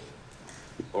hope.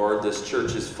 Lord, this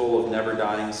church is full of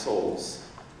never-dying souls,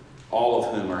 all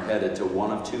of whom are headed to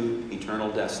one of two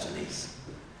eternal destinies.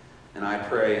 And I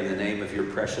pray in the name of your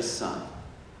precious Son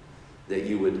that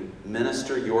you would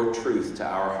minister your truth to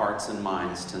our hearts and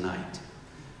minds tonight.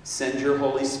 Send your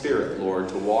Holy Spirit, Lord,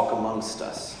 to walk amongst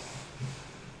us,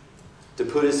 to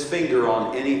put his finger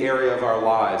on any area of our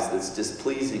lives that's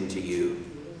displeasing to you,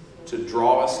 to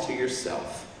draw us to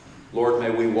yourself. Lord, may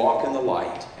we walk in the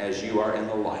light as you are in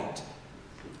the light.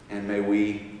 And may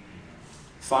we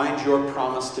find your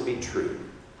promise to be true,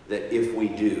 that if we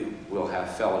do, we'll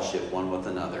have fellowship one with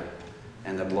another,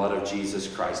 and the blood of Jesus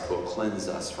Christ will cleanse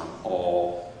us from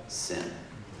all sin.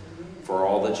 For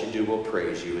all that you do, we'll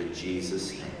praise you in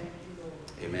Jesus' name.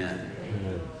 Amen.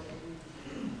 Amen.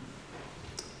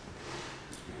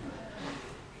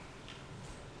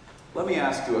 Let me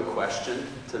ask you a question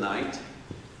tonight.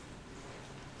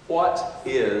 What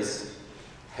is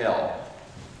hell?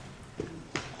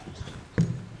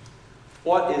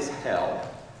 What is hell?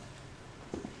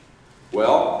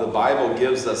 Well, the Bible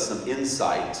gives us some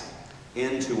insight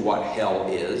into what hell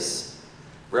is.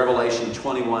 Revelation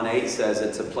 21:8 says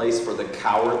it's a place for the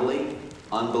cowardly,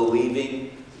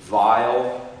 unbelieving,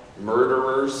 vile,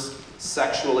 murderers,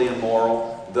 sexually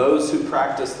immoral, those who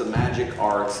practice the magic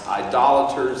arts,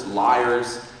 idolaters,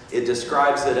 liars. It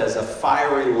describes it as a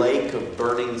fiery lake of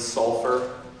burning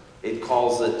sulfur. It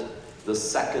calls it the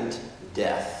second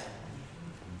death.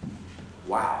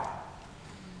 Wow.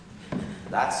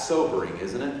 That's sobering,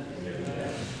 isn't it?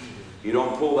 You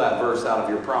don't pull that verse out of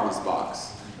your promise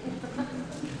box.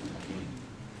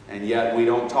 And yet we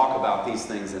don't talk about these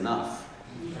things enough.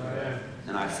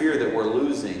 And I fear that we're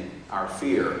losing our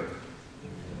fear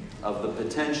of the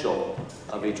potential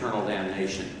of eternal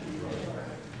damnation.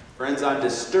 Friends, I'm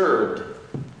disturbed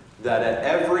that at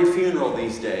every funeral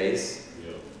these days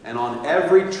and on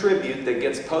every tribute that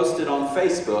gets posted on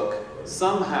Facebook,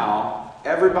 somehow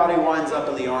everybody winds up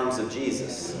in the arms of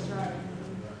Jesus.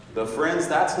 But friends,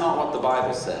 that's not what the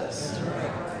Bible says.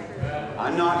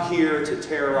 I'm not here to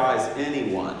terrorize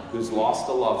anyone who's lost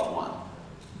a loved one.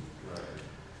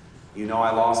 You know,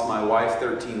 I lost my wife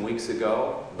 13 weeks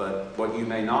ago, but what you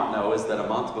may not know is that a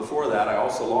month before that, I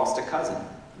also lost a cousin.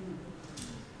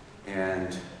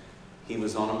 And he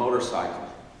was on a motorcycle,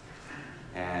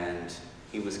 and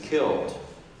he was killed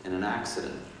in an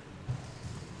accident.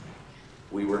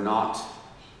 We were not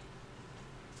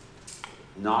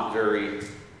very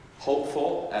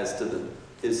hopeful as to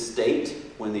his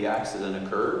state when the accident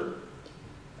occurred.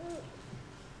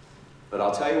 But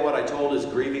I'll tell you what I told his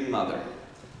grieving mother.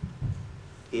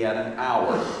 He had an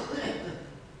hour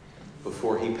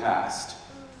before he passed.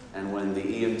 And when the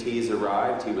EMTs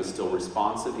arrived, he was still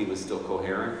responsive, he was still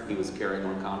coherent, he was carrying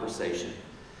on conversation.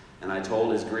 And I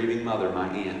told his grieving mother, my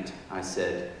aunt, I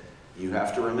said, you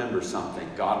have to remember something.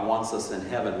 God wants us in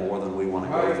heaven more than we want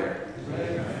to go there.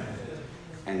 Amen.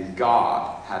 And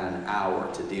God had an hour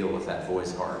to deal with that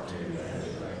boy's heart.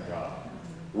 Amen.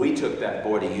 We took that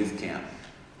boy to youth camp.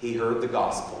 He heard the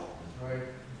gospel. Right.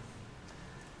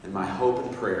 And my hope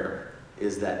and prayer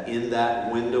is that in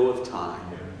that window of time,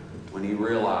 when he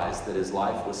realized that his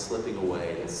life was slipping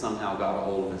away, that somehow God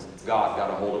got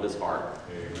a hold of his heart,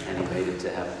 and he made it to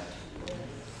heaven.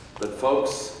 But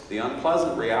folks, the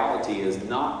unpleasant reality is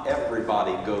not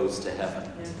everybody goes to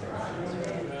heaven.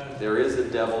 There is a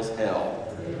devil's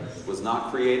hell. It was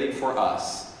not created for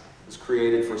us. It was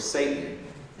created for Satan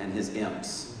and his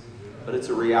imps. But it's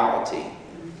a reality.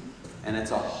 And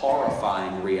it's a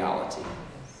horrifying reality.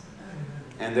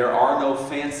 And there are no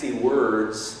fancy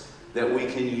words that we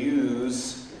can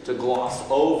use to gloss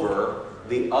over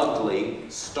the ugly,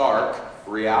 stark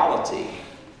reality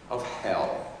of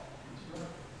hell.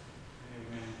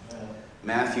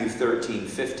 Matthew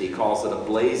 13:50 calls it a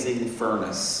blazing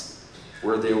furnace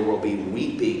where there will be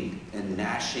weeping and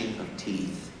gnashing of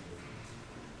teeth.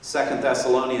 2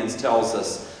 Thessalonians tells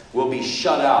us we'll be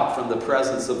shut out from the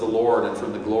presence of the Lord and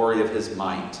from the glory of his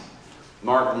might.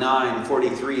 Mark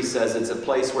 9:43 says it's a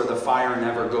place where the fire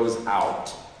never goes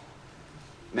out.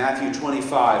 Matthew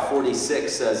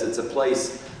 25:46 says it's a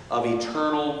place of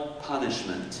eternal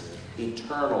punishment.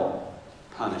 Eternal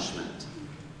punishment.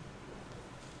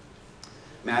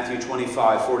 Matthew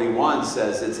 25:41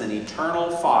 says it's an eternal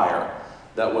fire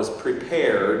that was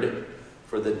prepared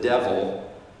for the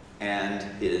devil and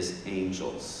his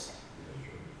angels.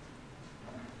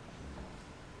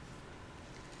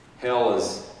 Hell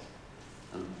is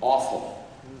an awful,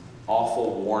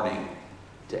 awful warning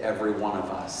to every one of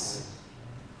us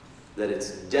that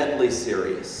it's deadly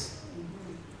serious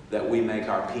that we make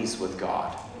our peace with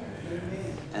God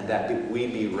and that we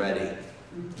be ready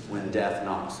when death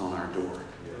knocks on our door.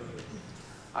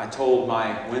 I told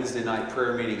my Wednesday night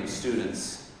prayer meeting of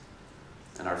students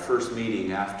and our first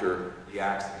meeting after the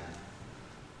accident,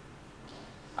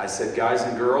 I said, guys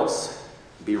and girls,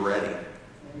 be ready.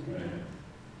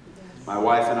 My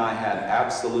wife and I had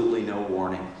absolutely no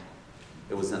warning.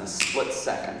 It was in a split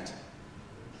second.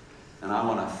 And I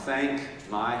want to thank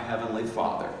my Heavenly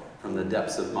Father from the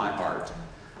depths of my heart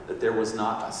that there was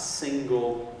not a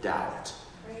single doubt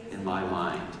in my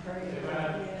mind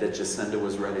that Jacinda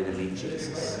was ready to meet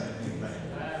Jesus.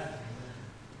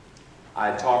 I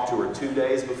had talked to her 2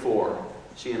 days before.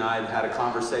 She and I had had a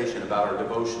conversation about our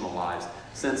devotional lives.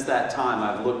 Since that time,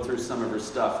 I've looked through some of her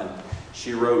stuff, and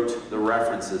she wrote the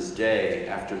references day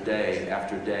after day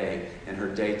after day in her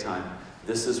daytime.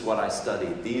 This is what I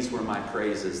studied. These were my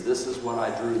praises. This is what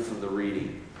I drew from the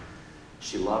reading.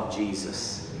 She loved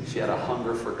Jesus. She had a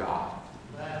hunger for God.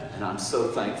 And I'm so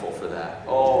thankful for that.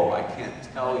 Oh, I can't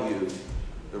tell you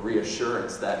the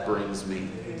reassurance that brings me.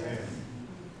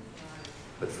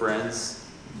 But friends,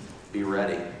 be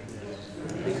ready,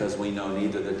 because we know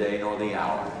neither the day nor the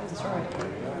hour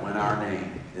when our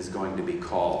name is going to be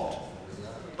called.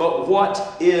 But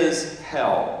what is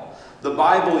hell? The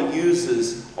Bible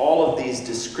uses all of these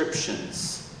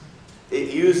descriptions.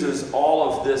 It uses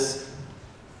all of this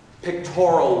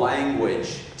pictorial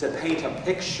language to paint a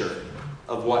picture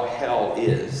of what hell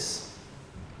is.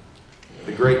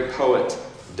 The great poet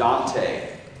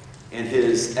Dante, in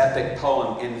his epic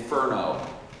poem Inferno,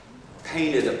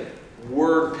 painted a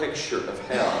word picture of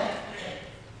hell.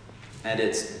 And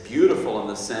it's beautiful in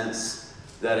the sense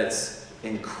that it's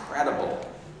incredible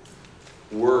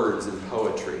words and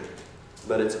poetry.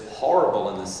 But it's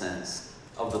horrible in the sense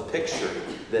of the picture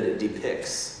that it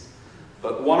depicts.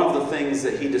 But one of the things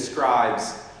that he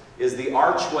describes is the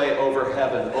archway over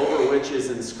heaven, over which is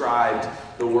inscribed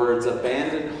the words,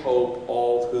 "Abandon hope,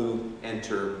 all who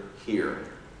enter here."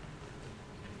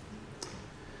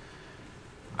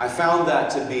 I found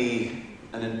that to be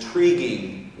an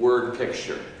intriguing word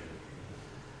picture.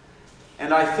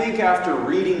 And I think after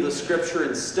reading the scripture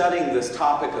and studying this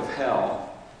topic of hell,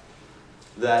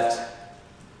 that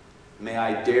may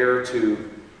I dare to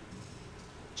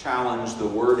challenge the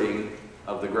wording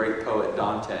of the great poet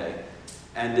Dante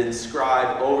and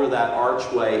inscribe over that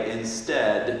archway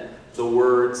instead the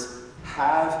words,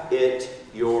 "Have it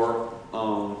your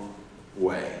own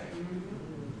way."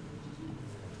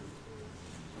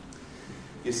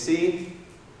 You see,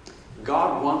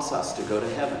 God wants us to go to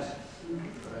heaven.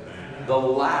 The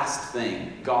last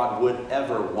thing God would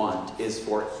ever want is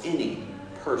for any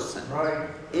person,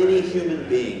 any human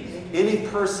being, any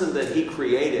person that He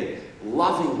created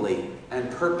lovingly and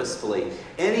purposefully,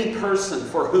 any person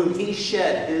for whom He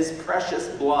shed His precious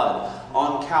blood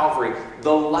on Calvary,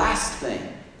 the last thing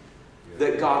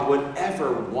that God would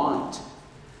ever want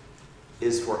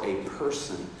is for a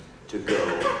person to go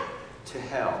to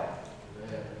hell.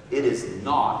 It is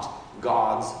not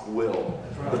God's will.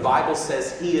 The Bible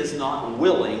says He is not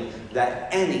willing that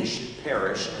any should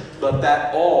perish, but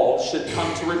that all should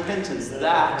come to repentance.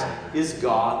 That is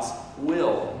God's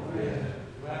will.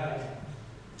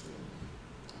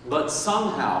 But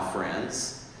somehow,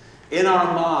 friends, in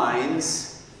our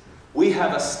minds, we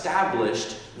have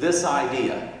established this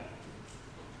idea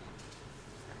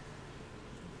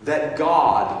that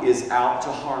God is out to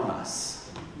harm us,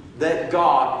 that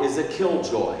God is a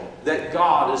killjoy, that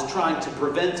God is trying to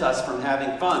prevent us from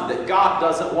having fun, that God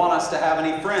doesn't want us to have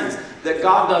any friends, that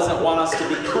God doesn't want us to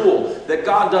be cool, that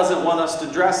God doesn't want us to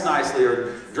dress nicely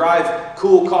or drive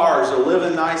cool cars or live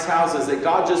in nice houses, that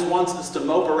God just wants us to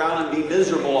mope around and be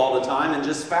miserable all the time and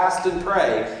just fast and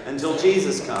pray until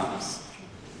Jesus comes.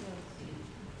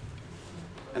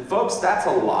 And folks, that's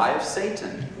a lie of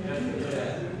Satan.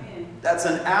 That's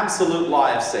an absolute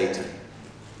lie of Satan.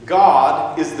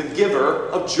 God is the giver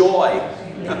of joy.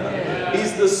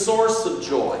 He's the source of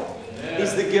joy.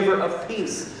 He's the giver of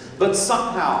peace. But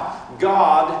somehow,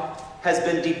 God has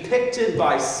been depicted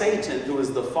by Satan, who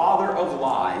is the father of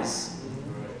lies,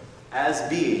 as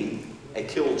being a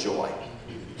killjoy.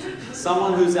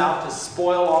 Someone who's out to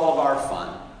spoil all of our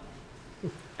fun.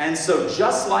 And so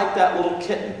just like that little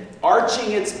kitten,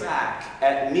 arching its back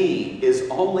at me, is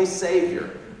only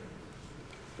Savior,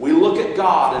 we look at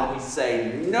God and we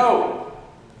say, "No,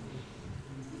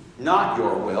 not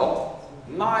your will,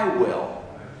 my will."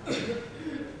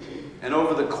 And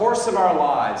over the course of our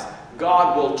lives,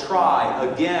 God will try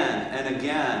again and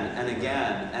again and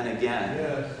again and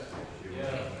again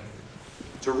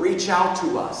to reach out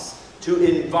to us, to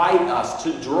invite us,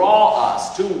 to draw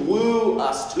us, to woo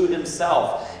us to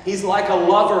Himself. He's like a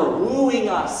lover wooing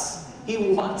us.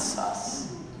 He wants us.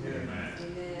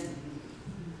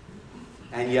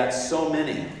 And yet so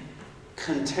many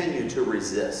continue to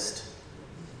resist.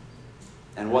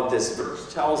 And what this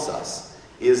verse tells us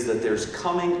is that there's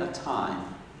coming a time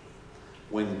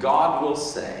when God will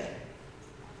say,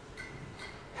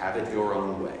 have it your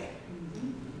own way.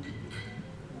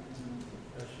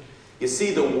 You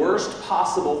see, the worst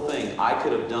possible thing I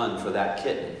could have done for that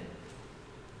kitten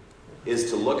is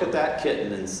to look at that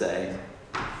kitten and say,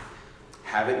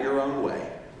 have it your own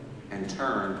way, and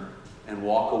turn and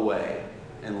walk away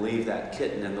and leave that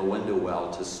kitten in the window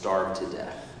well to starve to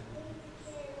death.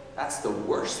 That's the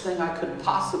worst thing I could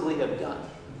possibly have done.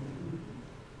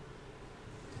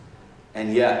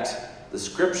 And yet, the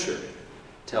Scripture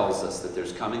tells us that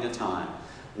there's coming a time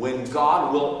when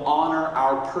God will honor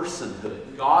our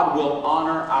personhood. God will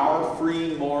honor our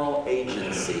free moral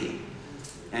agency.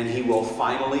 And He will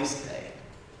finally say,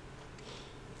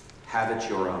 have it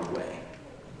your own way.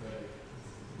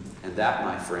 And that,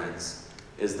 my friends,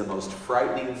 is the most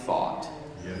frightening thought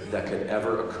that could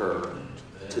ever occur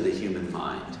to the human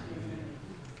mind.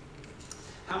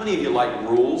 How many of you like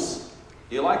rules?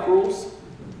 Do you like rules?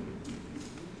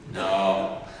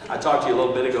 No. I talked to you a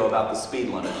little bit ago about the speed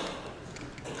limit.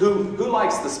 Who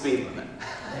likes the speed limit?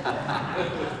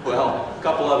 Well, a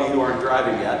couple of you who aren't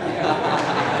driving yet.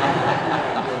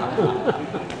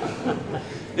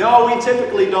 No, we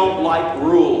typically don't like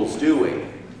rules, do we?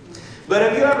 But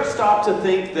have you ever stopped to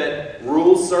think that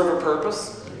rules serve a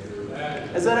purpose?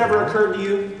 Has that ever occurred to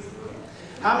you?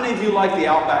 How many of you like the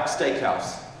Outback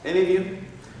Steakhouse? Any of you?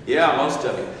 Yeah, most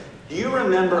of you. Do you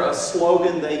remember a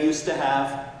slogan they used to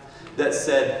have that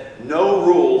said, no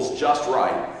rules, just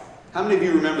right? How many of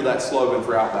you remember that slogan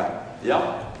for Outback?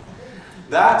 Yep.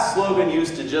 That slogan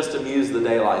used to just amuse the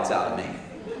daylights out of me.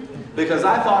 Because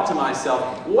I thought to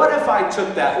myself, what if I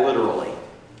took that literally?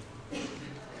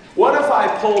 What if I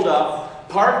pulled up,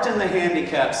 parked in the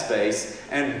handicap space,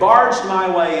 and barged my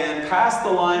way in, past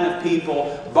the line of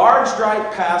people, barged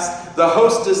right past the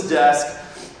hostess desk,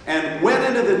 and went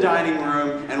into the dining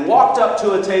room and walked up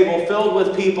to a table filled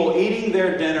with people eating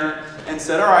their dinner and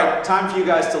said, all right, time for you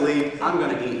guys to leave. I'm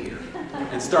going to eat here.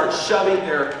 And start shoving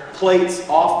their plates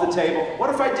off the table. What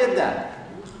if I did that?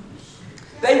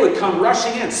 They would come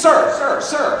rushing in.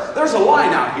 Sir, there's a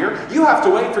line out here. You have to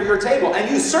wait for your table. And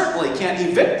you certainly can't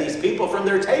evict these people from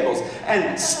their tables.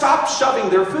 And stop shoving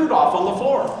their food off on the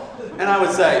floor. And I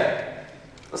would say,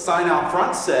 the sign out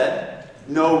front said,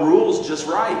 no rules, just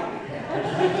right.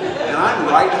 And I'm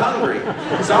right hungry.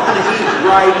 So I'm going to eat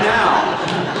right now.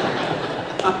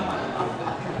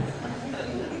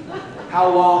 How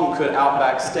long could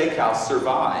Outback Steakhouse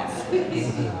survive?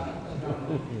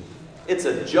 It's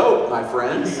a joke, my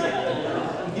friends.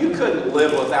 You couldn't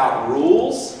live without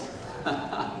rules.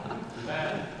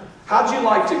 How'd you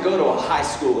like to go to a high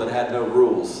school that had no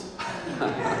rules?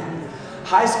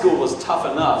 High school was tough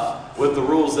enough with the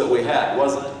rules that we had,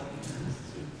 wasn't it?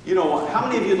 You know, how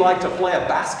many of you'd like to play a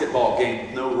basketball game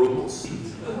with no rules?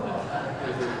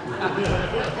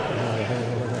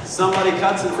 Somebody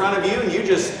cuts in front of you and you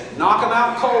just knock them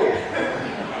out cold.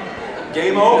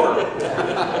 Game over.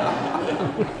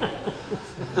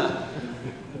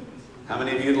 How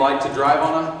many of you'd like to drive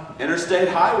on an interstate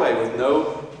highway with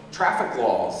no traffic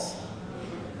laws?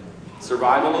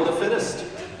 Survival of the fittest.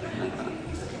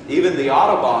 Even the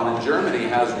Autobahn in Germany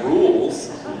has rules.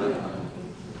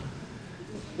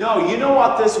 No, you know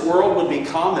what this world would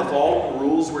become if all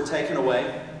rules were taken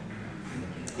away?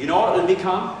 You know what it would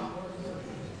become?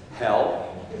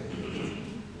 Hell.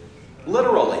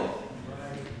 Literally.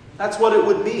 That's what it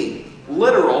would be.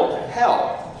 Literal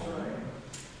hell.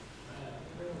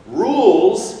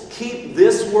 Rules keep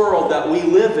this world that we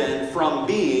live in from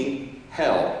being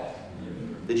hell.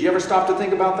 Did you ever stop to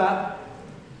think about that?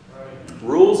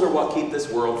 Rules are what keep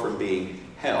this world from being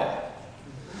hell.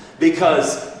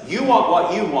 Because you want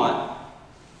what you want,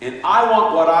 and I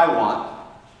want what I want,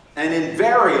 and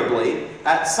invariably,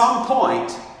 at some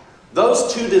point,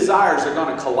 those two desires are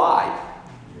going to collide.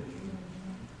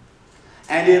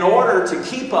 And in order to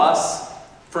keep us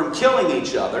from killing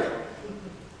each other,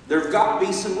 there've got to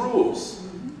be some rules,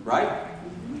 right?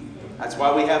 That's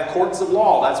why we have courts of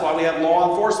law. That's why we have law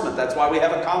enforcement. That's why we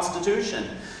have a constitution.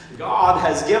 God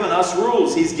has given us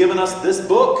rules. He's given us this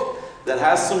book that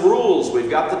has some rules. We've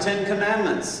got the Ten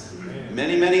Commandments,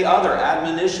 many, many other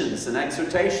admonitions and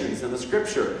exhortations in the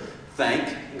Scripture.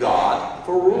 Thank God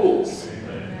for rules.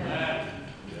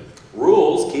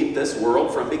 Rules keep this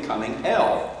world from becoming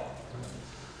hell.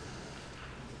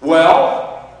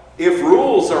 Well, if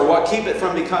rules are what keep it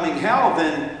from becoming hell,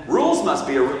 then rules must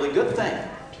be a really good thing.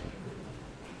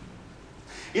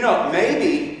 You know,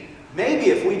 maybe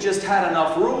if we just had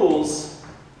enough rules,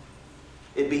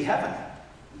 it'd be heaven.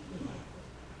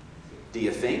 Do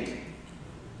you think?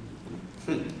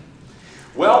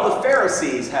 Well, the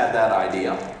Pharisees had that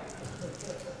idea.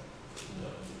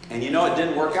 And you know, it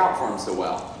didn't work out for them so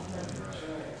well.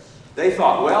 They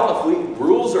thought, well,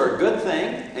 rules are a good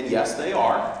thing, and yes, they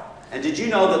are. And did you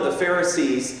know that the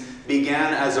Pharisees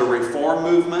began as a reform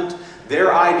movement?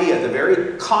 Their idea, the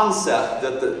very concept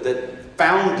that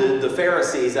founded the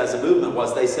Pharisees as a movement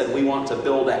was they said, we want to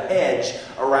build a hedge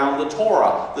around the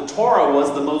Torah. The Torah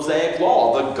was the Mosaic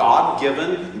law, the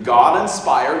God-given,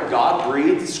 God-inspired,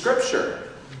 God-breathed scripture.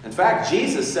 In fact,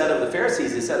 Jesus said of the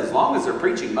Pharisees, he said, as long as they're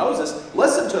preaching Moses,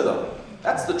 listen to them.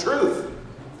 That's the truth.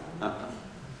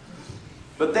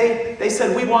 But they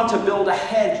said, we want to build a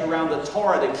hedge around the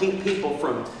Torah to keep people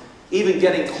from even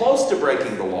getting close to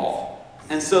breaking the law.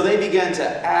 And so they began to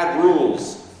add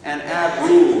rules and add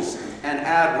rules and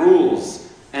add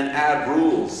rules and add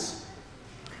rules.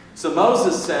 So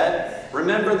Moses said,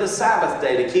 remember the Sabbath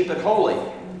day to keep it holy.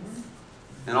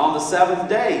 And on the seventh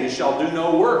day you shall do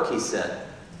no work, he said.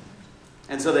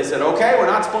 And so they said, okay, we're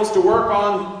not supposed to work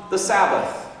on the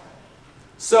Sabbath.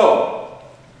 So,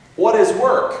 what is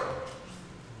work?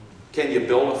 Can you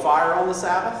build a fire on the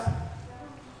Sabbath?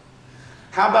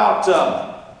 How about,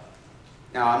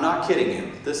 now I'm not kidding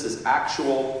you, this is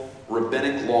actual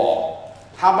rabbinic law.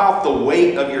 How about the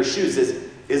weight of your shoes?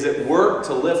 Is it work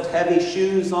to lift heavy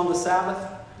shoes on the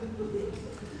Sabbath?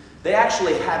 They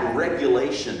actually had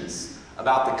regulations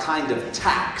about the kind of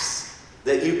tax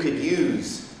that you could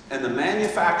use in the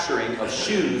manufacturing of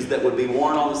shoes that would be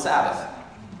worn on the Sabbath.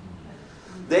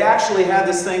 They actually had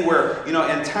this thing where, you know,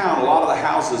 in town, a lot of the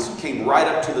houses came right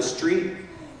up to the street,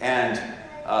 and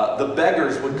the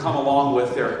beggars would come along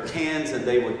with their cans, and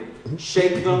they would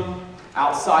shake them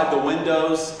outside the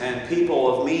windows, and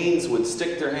people of means would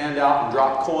stick their hand out and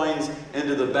drop coins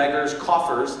into the beggars'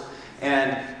 coffers.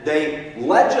 And they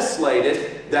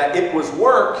legislated that it was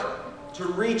work to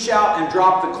reach out and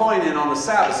drop the coin in on the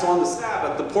Sabbath. So on the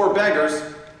Sabbath, the poor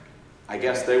beggars, I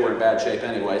guess they were in bad shape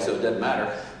anyway, so it didn't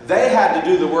matter. They had to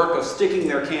do the work of sticking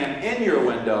their can in your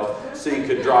window so you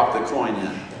could drop the coin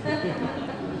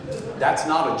in. That's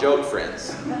not a joke,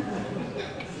 friends.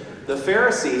 The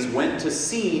Pharisees went to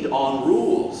seed on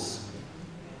rules.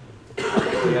 I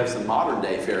think we have some modern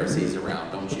day Pharisees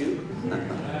around, don't you?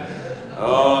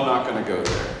 Oh, I'm not going to go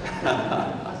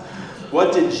there.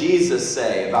 What did Jesus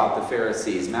say about the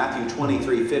Pharisees? Matthew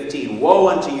 23:15. Woe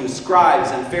unto you, scribes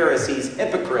and Pharisees,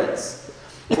 hypocrites!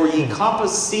 For ye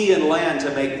compass sea and land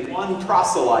to make one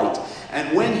proselyte,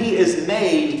 and when he is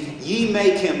made, ye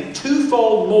make him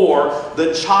twofold more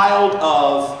the child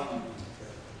of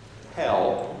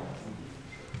hell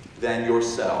than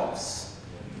yourselves.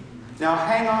 Now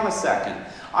hang on a second.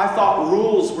 I thought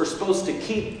rules were supposed to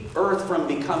keep earth from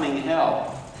becoming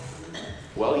hell.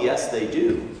 Well, yes, they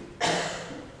do.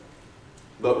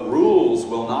 But rules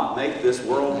will not make this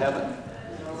world heaven.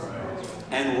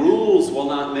 And rules will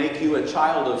not make you a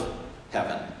child of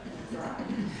heaven.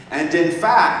 And in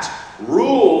fact,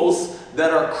 rules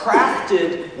that are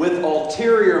crafted with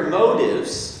ulterior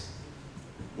motives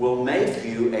will make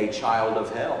you a child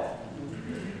of hell.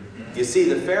 You see,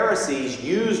 the Pharisees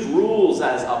used rules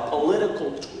as a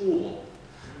political tool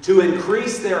to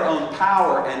increase their own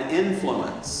power and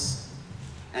influence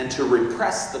and to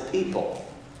repress the people.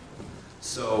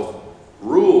 So,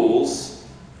 rules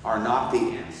are not the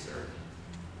answer.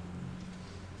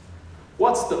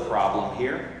 What's the problem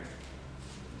here?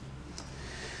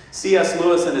 C.S.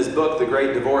 Lewis, in his book, The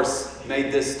Great Divorce,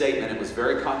 made this statement. It was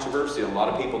very controversial. A lot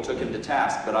of people took him to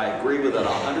task, but I agree with it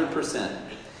 100%.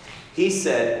 He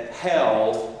said,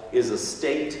 hell is a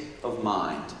state of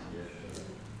mind.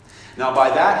 Now, by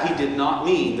that, he did not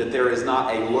mean that there is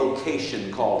not a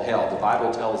location called hell. The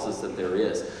Bible tells us that there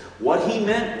is. What he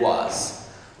meant was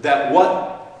that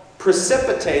what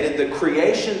precipitated the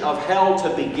creation of hell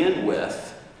to begin with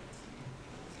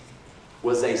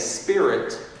was a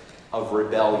spirit of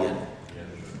rebellion.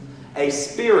 A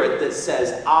spirit that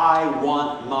says, I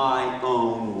want my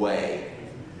own way.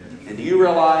 And do you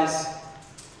realize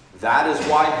that is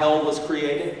why hell was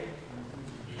created?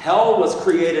 Hell was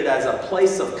created as a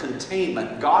place of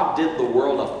containment. God did the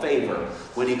world a favor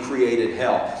when he created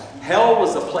hell. Hell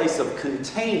was a place of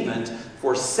containment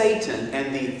for Satan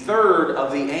and the third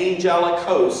of the angelic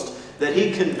host that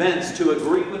he convinced to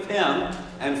agree with him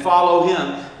and follow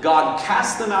him. God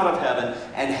cast them out of heaven,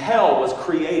 and hell was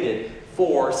created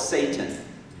for Satan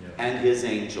and his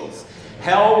angels.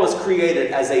 Hell was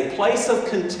created as a place of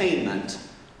containment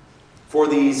for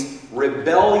these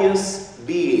rebellious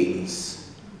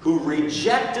beings who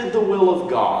rejected the will of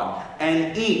God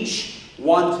and each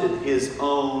wanted his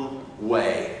own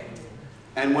way.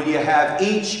 And when you have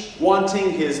each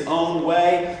wanting his own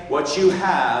way, what you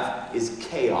have is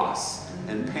chaos.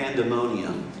 and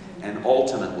pandemonium and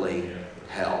ultimately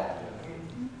hell.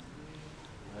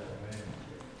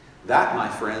 That, my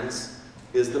friends,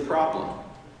 is the problem.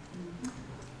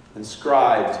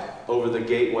 Inscribed over the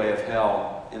gateway of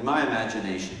hell, in my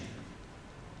imagination,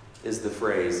 is the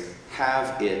phrase,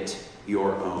 "Have it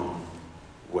your own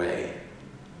way."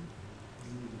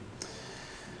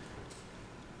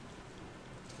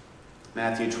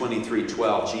 Matthew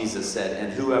 23:12, Jesus said,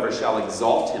 "And whoever shall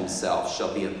exalt himself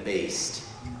shall be abased,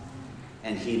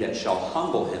 and he that shall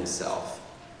humble himself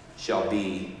shall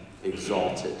be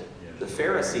exalted." The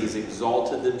Pharisees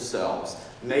exalted themselves,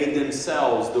 made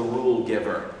themselves the rule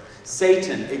giver.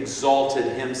 Satan exalted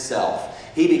himself.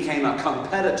 He became a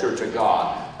competitor to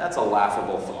God. That's a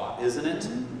laughable thought, isn't it?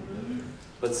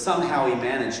 But somehow he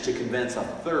managed to convince a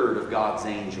third of God's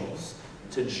angels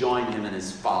to join him in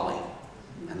his folly.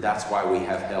 And that's why we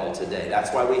have hell today.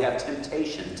 That's why we have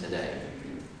temptation today.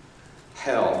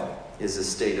 Hell is a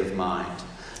state of mind.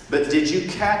 But did you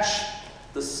catch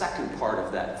the second part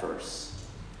of that verse?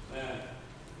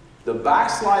 The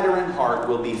backslider in heart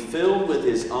will be filled with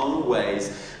his own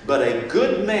ways, but a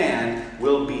good man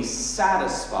will be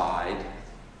satisfied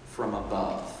from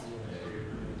above.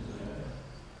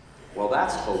 Well,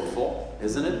 that's hopeful,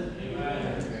 isn't it?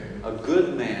 A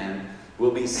good man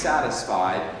will be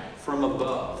satisfied from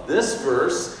above. This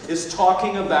verse is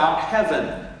talking about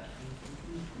heaven.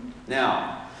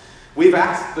 Now, we've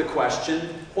asked the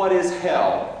question, what is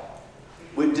hell?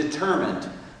 We've determined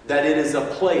that it is a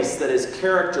place that is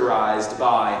characterized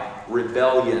by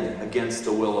rebellion against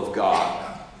the will of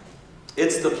God.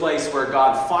 It's the place where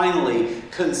God finally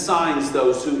consigns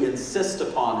those who insist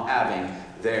upon having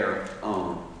their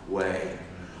own way.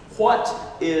 What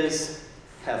is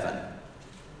heaven?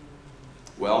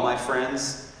 Well, my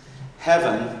friends,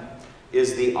 heaven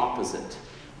is the opposite.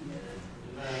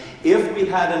 If we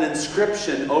had an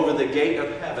inscription over the gate of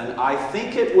heaven, I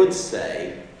think it would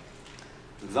say,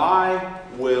 "Thy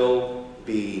will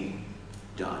be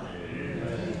done."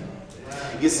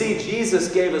 You see, Jesus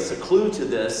gave us a clue to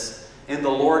this in the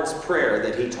Lord's Prayer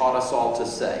that he taught us all to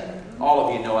say. All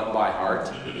of you know it by heart.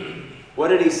 What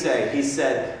did he say? He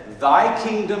said, "Thy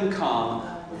kingdom come,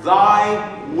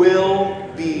 thy will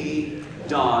be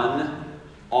done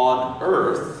on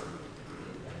earth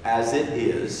as it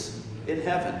is in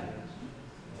heaven."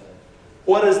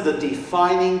 What is the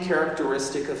defining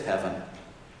characteristic of heaven?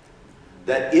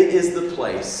 That it is the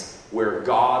place where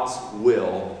God's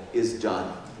will is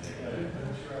done.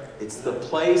 It's the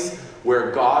place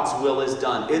where God's will is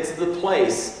done. It's the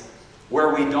place where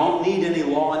we don't need any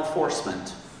law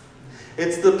enforcement.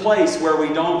 It's the place where we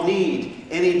don't need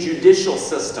any judicial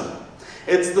system.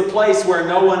 It's the place where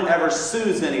no one ever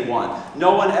sues anyone.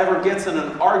 No one ever gets in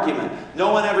an argument.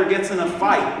 No one ever gets in a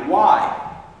fight. Why?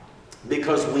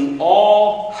 Because we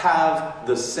all have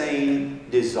the same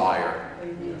desire.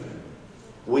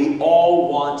 We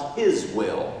all want His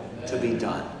will to be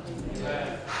done.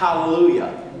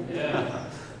 Hallelujah.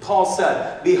 Paul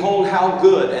said, "Behold how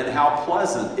good and how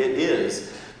pleasant it is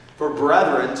for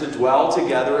brethren to dwell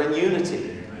together in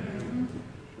unity."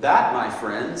 That, my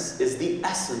friends, is the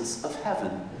essence of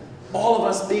heaven. All of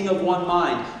us being of one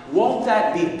mind. Won't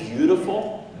that be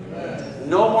beautiful?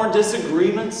 No more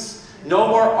disagreements, no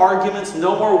more arguments,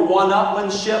 no more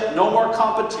one-upmanship, no more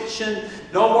competition,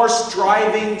 no more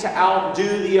striving to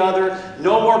outdo the other,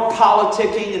 no more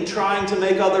politicking and trying to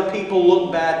make other people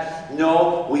look bad.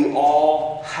 No, we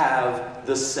all have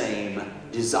the same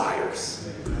desires.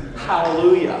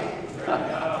 Hallelujah.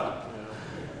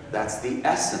 That's the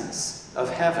essence of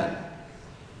heaven.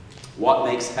 What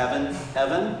makes heaven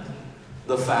heaven?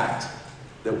 The fact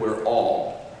that we're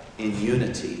all in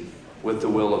unity with the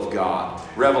will of God.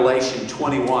 Revelation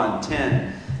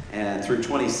 21:10 and through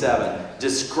 27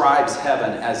 describes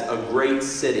heaven as a great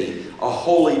city, a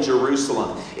holy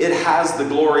Jerusalem. It has the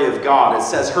glory of God. It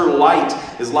says her light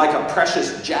is like a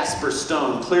precious jasper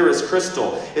stone, clear as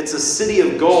crystal. It's a city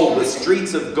of gold with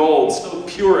streets of gold, so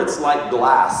pure it's like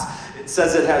glass. It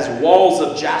says it has walls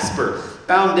of jasper,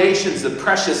 foundations of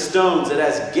precious stones. It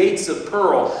has gates of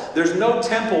pearl. There's no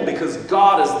temple because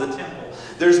God is the temple.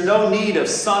 There's no need of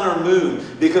sun or moon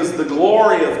because the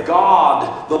glory of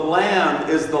God, the Lamb,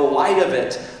 is the light of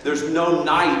it. There's no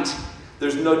night.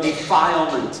 There's no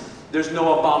defilement. There's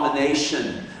no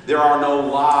abomination. There are no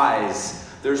lies.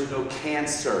 There's no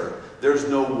cancer. There's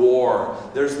no war.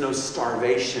 There's no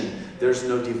starvation. There's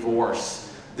no divorce.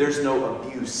 There's no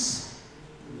abuse.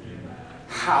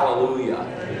 Hallelujah.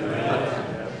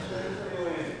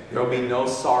 There'll be no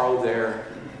sorrow there.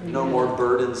 No more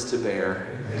burdens to bear.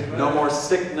 No more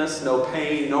sickness, no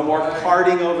pain, no more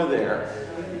parting over there.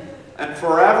 And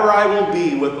forever I will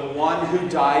be with the one who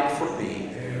died for me.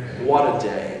 What a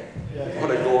day.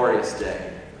 What a glorious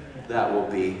day that will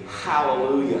be.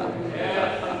 Hallelujah.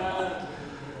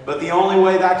 But the only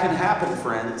way that can happen,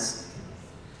 friends,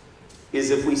 is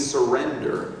if we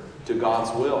surrender to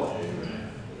God's will.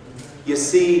 You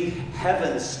see,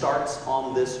 heaven starts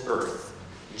on this earth.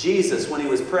 Jesus, when he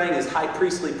was praying his high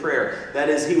priestly prayer, that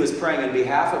is, he was praying on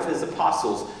behalf of his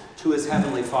apostles to his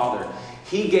heavenly Father,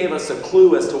 he gave us a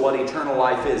clue as to what eternal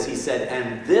life is. He said,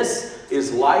 "And this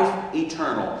is life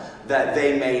eternal, that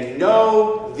they may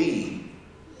know thee,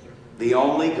 the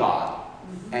only God,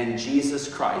 and Jesus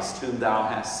Christ, whom thou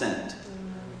hast sent."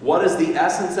 What is the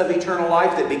essence of eternal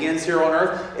life that begins here on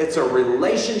earth? It's a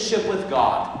relationship with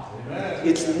God.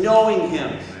 It's knowing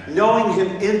him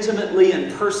intimately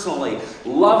and personally,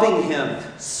 loving him,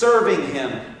 serving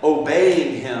him,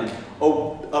 obeying him,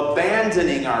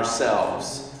 abandoning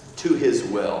ourselves to his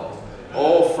will.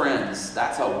 Oh, friends,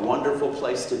 that's a wonderful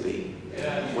place to be.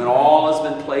 When all has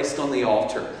been placed on the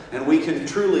altar, and we can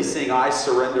truly sing, "I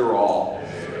surrender all."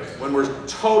 When we're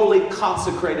totally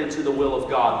consecrated to the will of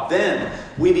God, then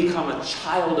we become a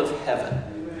child of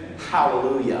heaven.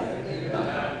 Hallelujah.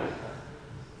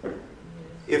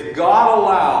 If God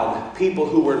allowed people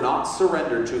who were not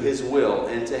surrendered to his will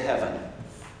into heaven,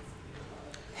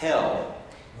 hell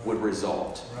would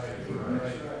result.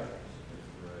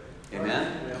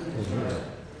 Amen?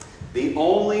 The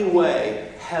only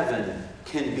way heaven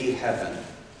can be heaven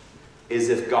is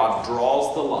if God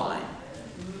draws the line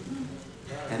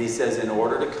and he says, in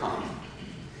order to come,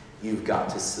 you've got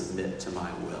to submit to my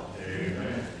will.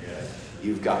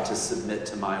 You've got to submit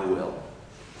to my will.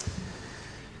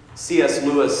 C.S.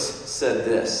 Lewis said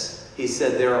this. He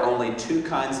said, there are only two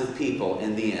kinds of people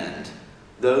in the end.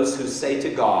 Those who say to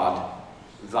God,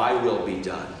 thy will be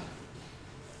done.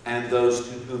 And those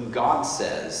to whom God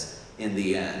says, in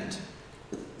the end,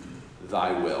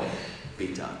 thy will be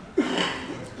done.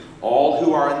 All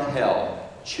who are in hell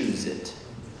choose it.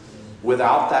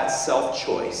 Without that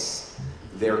self-choice,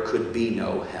 there could be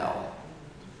no hell.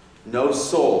 No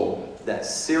soul that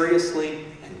seriously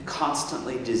and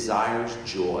constantly desires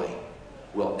joy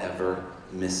will ever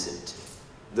miss it.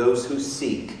 Those who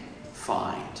seek,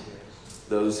 find.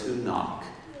 Those who knock,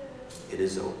 it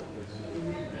is open.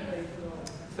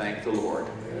 Thank the Lord.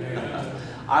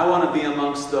 I want to be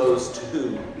amongst those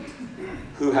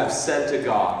who have said to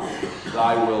God,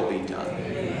 thy will be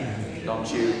done.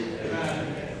 Don't you?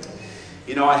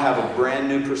 You know, I have a brand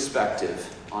new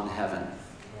perspective on heaven.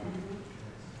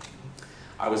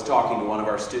 I was talking to one of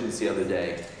our students the other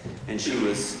day, and she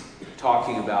was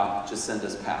talking about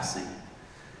Jacinda's passing.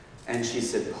 And she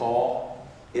said, Paul,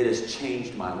 it has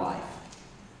changed my life.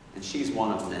 And she's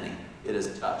one of many. It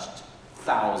has touched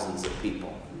thousands of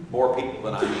people, more people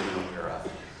than I'm even aware of.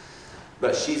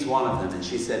 But she's one of them, and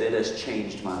she said, it has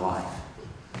changed my life.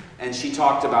 And she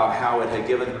talked about how it had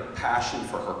given her passion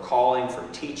for her calling, for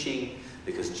teaching,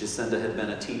 because Jacinda had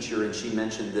been a teacher, and she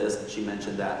mentioned this, and she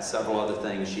mentioned that, and several other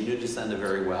things. She knew Jacinda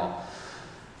very well.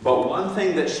 But one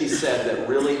thing that she said that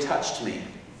really touched me,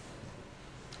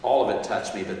 all of it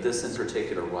touched me, but this in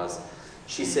particular was,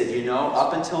 she said, you know,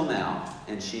 up until now,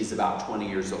 and she's about 20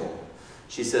 years old,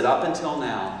 she said, up until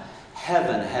now,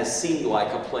 heaven has seemed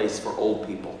like a place for old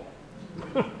people.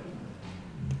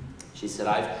 She said,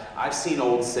 I've seen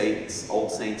old saints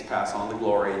pass on to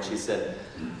glory, and she said,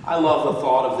 I love the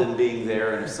thought of them being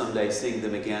there and someday seeing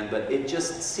them again, but it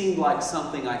just seemed like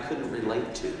something I couldn't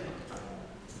relate to.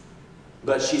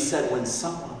 But she said, when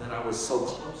someone that I was so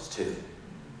close to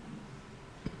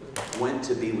went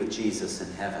to be with Jesus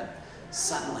in heaven,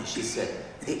 suddenly, she said,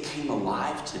 it came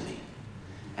alive to me.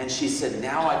 And she said,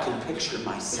 now I can picture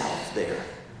myself there.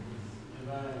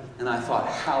 And I thought,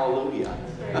 hallelujah.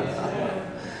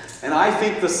 And I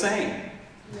think the same.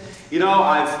 You know,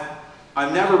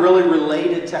 I've never really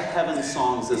related to heaven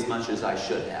songs as much as I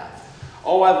should have.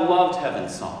 Oh, I've loved heaven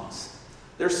songs.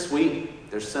 They're sweet.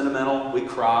 They're sentimental. We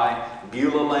cry.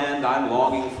 Beulah land, I'm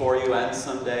longing for you, and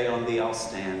someday on thee I'll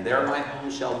stand. There my home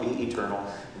shall be eternal.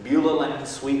 Beulah land,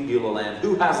 sweet Beulah land.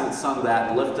 Who hasn't sung that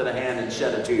and lifted a hand and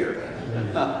shed a tear?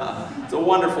 It's a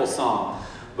wonderful song.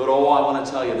 But oh, I want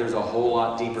to tell you, there's a whole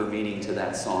lot deeper meaning to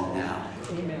that song now.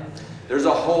 Amen. There's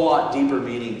a whole lot deeper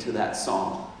meaning to that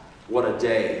song. What a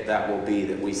day that will be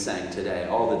that we sang today.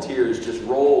 All the tears just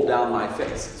rolled down my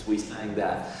face as we sang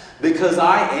that. Because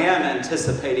I am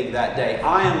anticipating that day.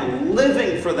 I am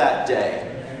living for that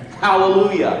day.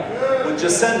 Hallelujah. When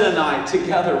Jacinda and I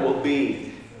together will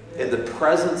be in the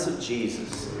presence of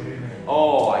Jesus.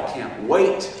 Oh, I can't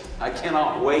wait. I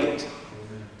cannot wait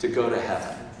to go to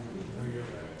heaven.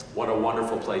 What a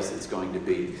wonderful place it's going to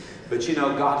be. But you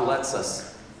know, God lets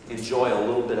us enjoy a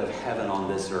little bit of heaven on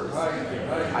this earth.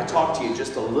 I talked to you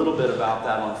just a little bit about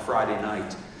that on Friday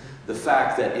night. The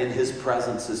fact that in His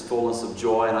presence is fullness of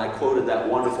joy. And I quoted that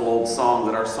wonderful old song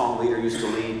that our song leader used to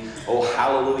lead. Oh,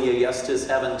 hallelujah, yes, 'tis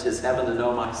heaven to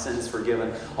know my sins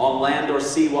forgiven. On land or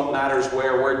sea, what matters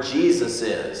where Jesus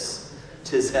is,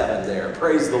 'tis heaven there.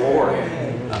 Praise the Lord.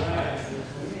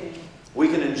 We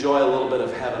can enjoy a little bit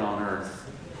of heaven on earth.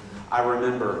 I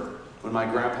remember when my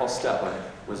grandpa Stepper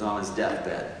was on his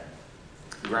deathbed.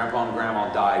 Grandpa and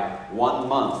Grandma died 1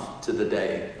 month to the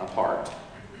day apart.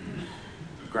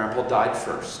 Grandpa died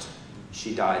first.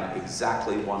 She died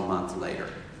exactly 1 month later.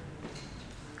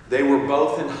 They were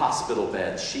both in hospital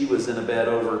beds. She was in a bed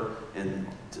over in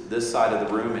this side of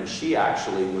the room, and she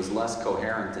actually was less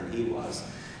coherent than he was.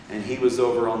 And he was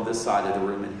over on this side of the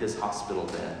room in his hospital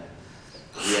bed.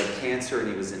 He had cancer and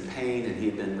he was in pain, and he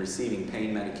had been receiving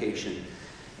pain medication.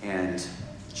 And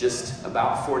just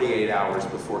about 48 hours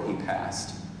before he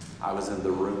passed, I was in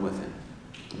the room with him.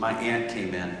 My aunt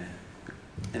came in,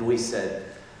 and we said,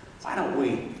 why don't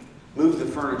we move the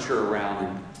furniture around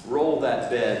and roll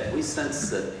that bed? We sensed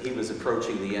that he was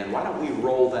approaching the end. Why don't we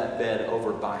roll that bed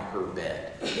over by her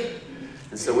bed?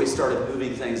 And so we started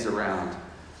moving things around,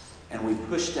 and we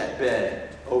pushed that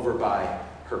bed over by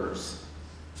hers.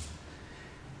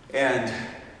 And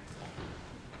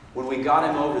when we got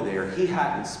him over there, he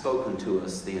hadn't spoken to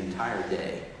us the entire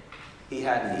day. He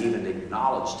hadn't even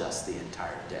acknowledged us the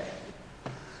entire day.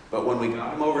 But when we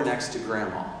got him over next to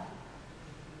Grandma,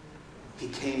 he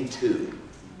came to,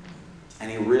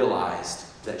 and he realized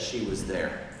that she was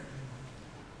there.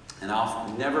 And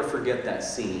I'll never forget that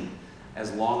scene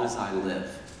as long as I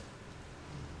live.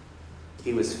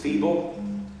 He was feeble,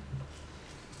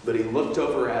 but he looked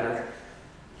over at her,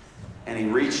 and he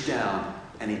reached down,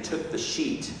 and he took the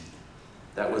sheet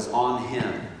that was on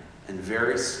him, and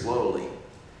very slowly,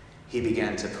 he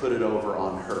began to put it over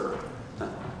on her.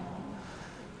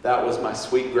 That was my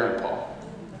sweet grandpa.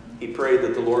 He prayed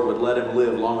that the Lord would let him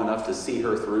live long enough to see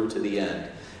her through to the end.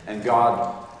 And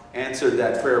God answered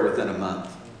that prayer within a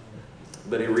month.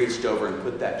 But he reached over and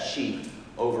put that sheet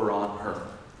over on her.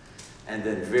 And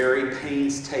then very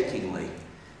painstakingly,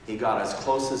 he got as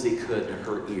close as he could to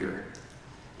her ear.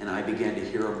 And I began to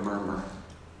hear a murmur.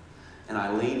 And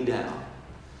I leaned down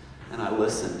and I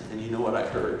listened. And you know what I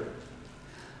heard?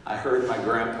 I heard my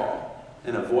grandpa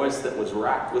in a voice that was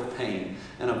racked with pain,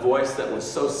 and a voice that was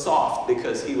so soft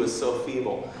because he was so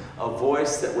feeble, a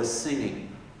voice that was singing,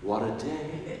 what a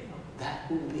day that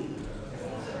will be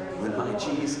when my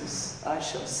Jesus I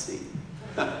shall see.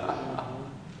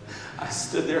 I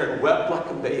stood there and wept like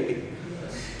a baby,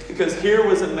 because here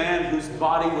was a man whose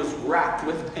body was racked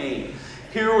with pain.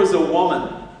 Here was a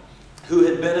woman who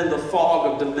had been in the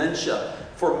fog of dementia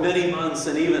for many months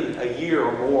and even a year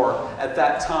or more at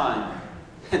that time.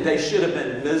 And they should have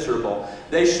been miserable.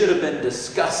 They should have been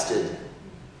disgusted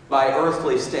by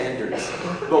earthly standards.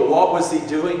 But what was he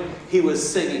doing? He was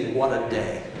singing, what a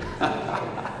day.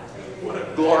 What a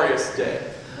glorious day.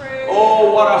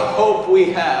 Oh, what a hope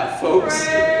we have, folks.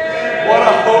 What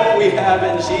a hope we have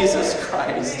in Jesus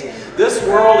Christ. This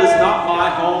world is not my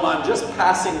home. I'm just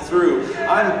passing through.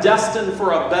 I'm destined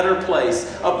for a better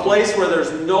place. A place where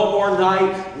there's no more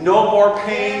night, no more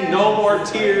pain, no more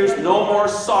tears, no more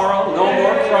sorrow, no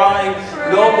more crying,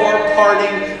 no more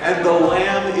parting, and the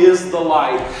Lamb is the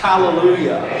light.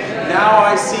 Hallelujah. Now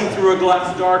I see through a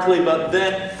glass darkly, but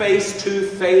then face to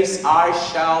face I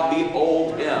shall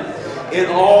behold him. In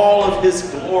all of his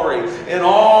glory, in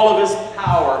all of his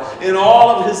power, in all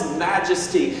of his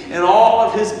majesty, in all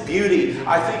of his beauty.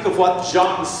 I think of what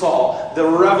John saw, the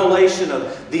revelation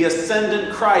of the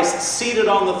ascendant Christ seated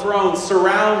on the throne,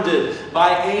 surrounded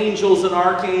by angels and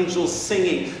archangels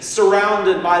singing,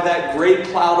 surrounded by that great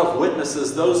cloud of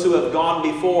witnesses, those who have gone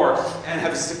before and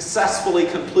have successfully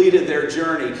completed their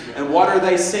journey. And what are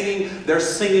they singing? They're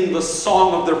singing the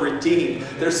song of the redeemed.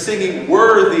 They're singing,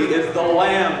 worthy is the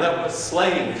Lamb that was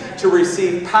slain to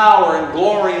receive power and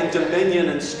glory and dominion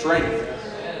and strength.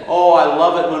 Oh, I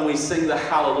love it when we sing the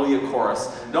Hallelujah chorus.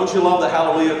 Don't you love the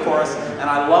Hallelujah chorus? And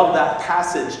I love that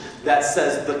passage that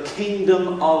says, the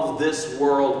kingdom of this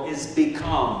world is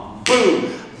become,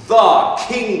 boom, the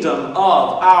kingdom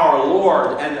of our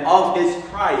Lord and of his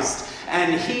Christ,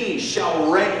 and he shall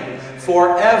reign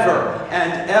forever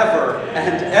and ever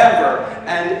and ever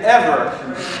and ever.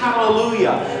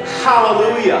 Hallelujah,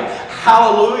 hallelujah,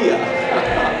 hallelujah.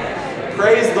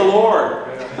 Praise the Lord.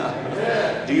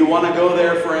 Do you want to go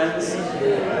there, friends?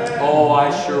 Oh, I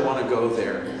sure want to go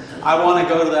there. I want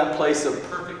to go to that place of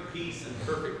perfect peace and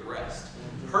perfect rest,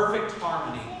 perfect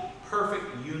harmony, perfect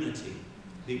unity,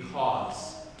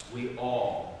 because we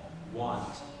all want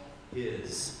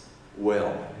His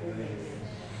will.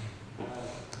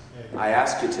 I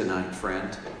ask you tonight,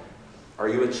 friend, are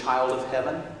you a child of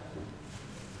heaven?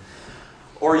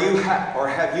 Or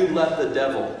have you let the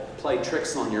devil play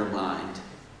tricks on your mind,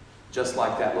 just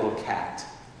like that little cat,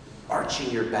 arching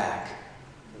your back,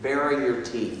 baring your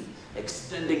teeth,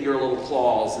 extending your little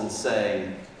claws and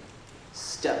saying,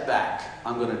 step back,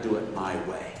 I'm going to do it my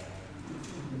way.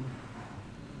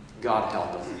 God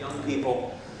help us. Young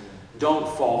people, don't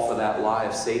fall for that lie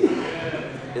of Satan.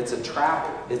 It's a trap.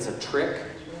 It's a trick.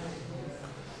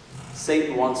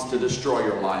 Satan wants to destroy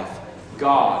your life.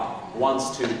 God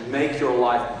wants to make your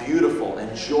life beautiful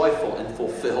and joyful and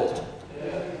fulfilled.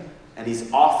 And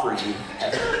he's offering you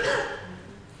heaven.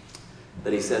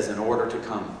 But he says, in order to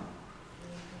come,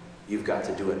 you've got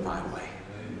to do it my way.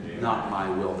 Not my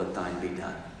will, that thine be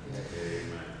done.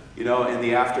 You know, in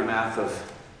the aftermath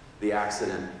of the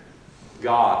accident,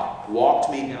 God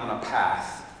walked me down a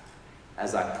path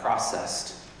as I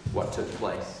processed what took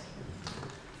place.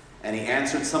 And he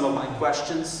answered some of my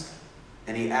questions,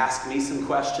 and he asked me some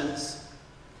questions.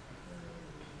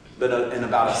 But in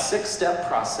about a 6-step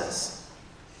process,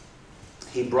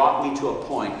 he brought me to a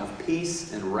point of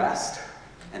peace and rest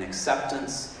and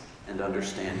acceptance and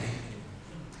understanding.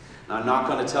 Now, I'm not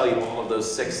going to tell you all of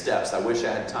those 6 steps. I wish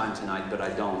I had time tonight, but I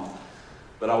don't.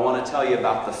 But I want to tell you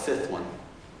about the 5th one.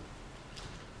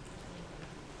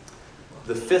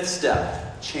 The 5th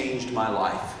step changed my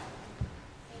life.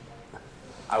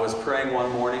 I was praying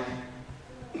one morning,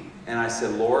 and I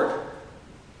said, Lord,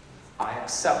 I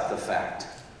accept the fact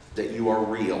that you are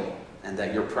real and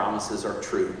that your promises are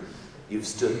true. You've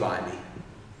stood by me.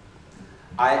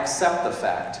 I accept the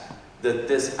fact that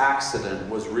this accident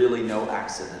was really no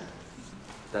accident,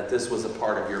 that this was a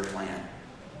part of your plan.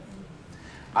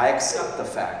 I accept the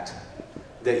fact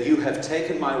that you have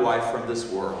taken my wife from this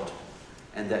world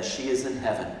and that she is in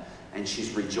heaven and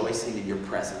she's rejoicing in your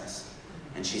presence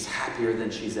and she's happier than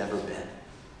she's ever been.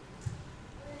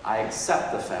 I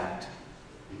accept the fact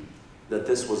that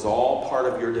this was all part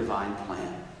of your divine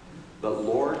plan. But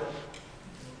Lord,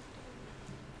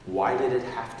 why did it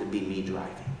have to be me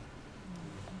driving?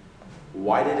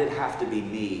 Why did it have to be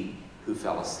me who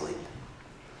fell asleep?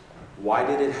 Why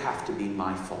did it have to be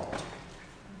my fault?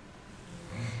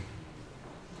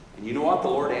 And you know what? The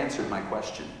Lord answered my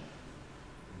question.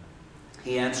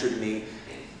 He answered me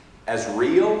as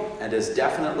real and as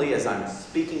definitely as I'm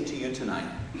speaking to you tonight.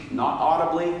 Not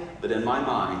audibly, but in my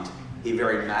mind. He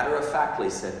very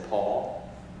matter-of-factly said, Paul,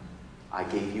 I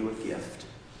gave you a gift.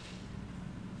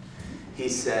 He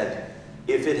said,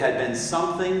 if it had been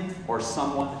something or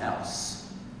someone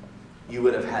else, you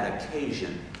would have had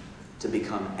occasion to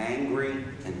become angry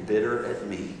and bitter at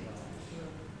me.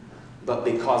 But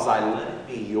because I let it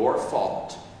be your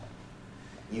fault,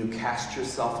 you cast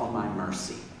yourself on my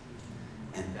mercy,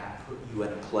 and that put you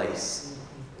in a place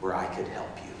where I could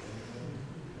help you.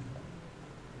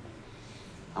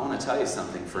 I want to tell you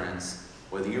something, friends.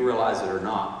 Whether you realize it or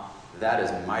not, that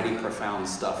is mighty profound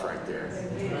stuff right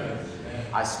there.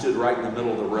 I stood right in the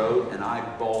middle of the road, and I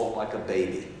bawled like a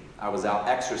baby. I was out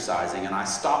exercising, and I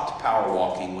stopped power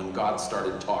walking when God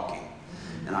started talking.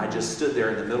 And I just stood there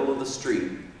in the middle of the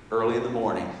street early in the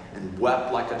morning and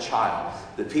wept like a child.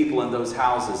 The people in those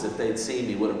houses, if they'd seen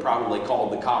me, would have probably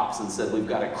called the cops and said, we've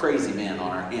got a crazy man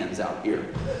on our hands out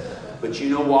here. But you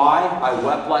know why I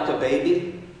wept like a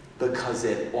baby? Because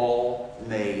it all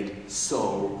made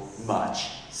so much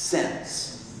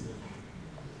sense.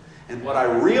 And what I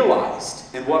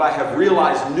realized, and what I have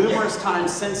realized numerous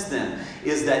times since then,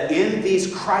 is that in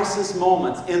these crisis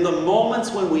moments, in the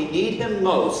moments when we need him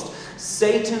most,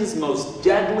 Satan's most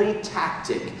deadly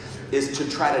tactic is to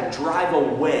try to drive a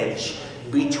wedge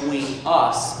between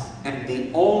us and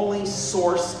the only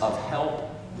source of help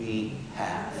we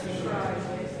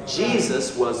have.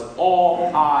 Jesus was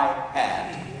all I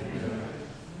had.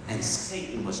 And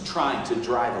Satan was trying to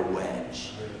drive a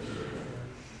wedge.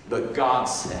 But God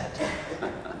said,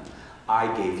 I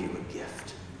gave you a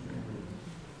gift.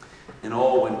 And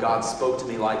oh, when God spoke to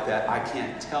me like that, I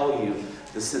can't tell you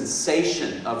the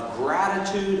sensation of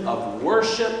gratitude, of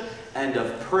worship, and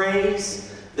of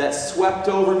praise that swept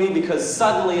over me, because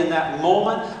suddenly in that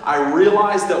moment, I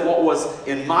realized that what was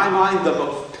in my mind the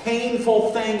most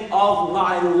painful thing of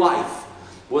my life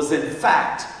was in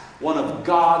fact one of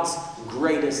God's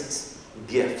greatest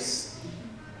gifts.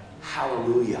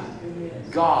 Hallelujah.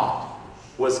 God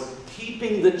was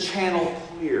keeping the channel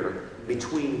clear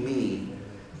between me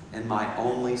and my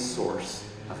only source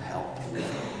of help.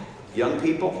 Young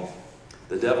people,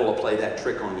 the devil will play that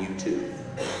trick on you too.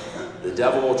 The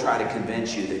devil will try to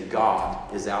convince you that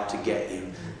God is out to get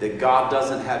you, that God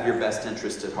doesn't have your best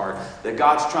interest at heart, that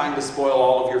God's trying to spoil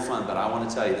all of your fun. But I want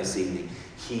to tell you this evening,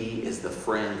 He is the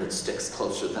friend that sticks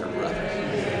closer than a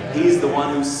brother. He's the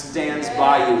one who stands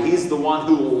by you. He's the one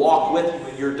who will walk with you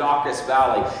in your darkest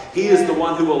valley. He is the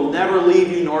one who will never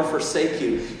leave you nor forsake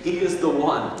you. He is the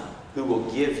one who will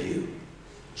give you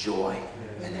joy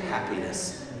and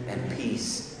happiness and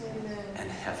peace and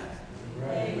heaven.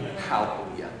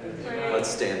 Hallelujah. Let's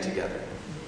stand together.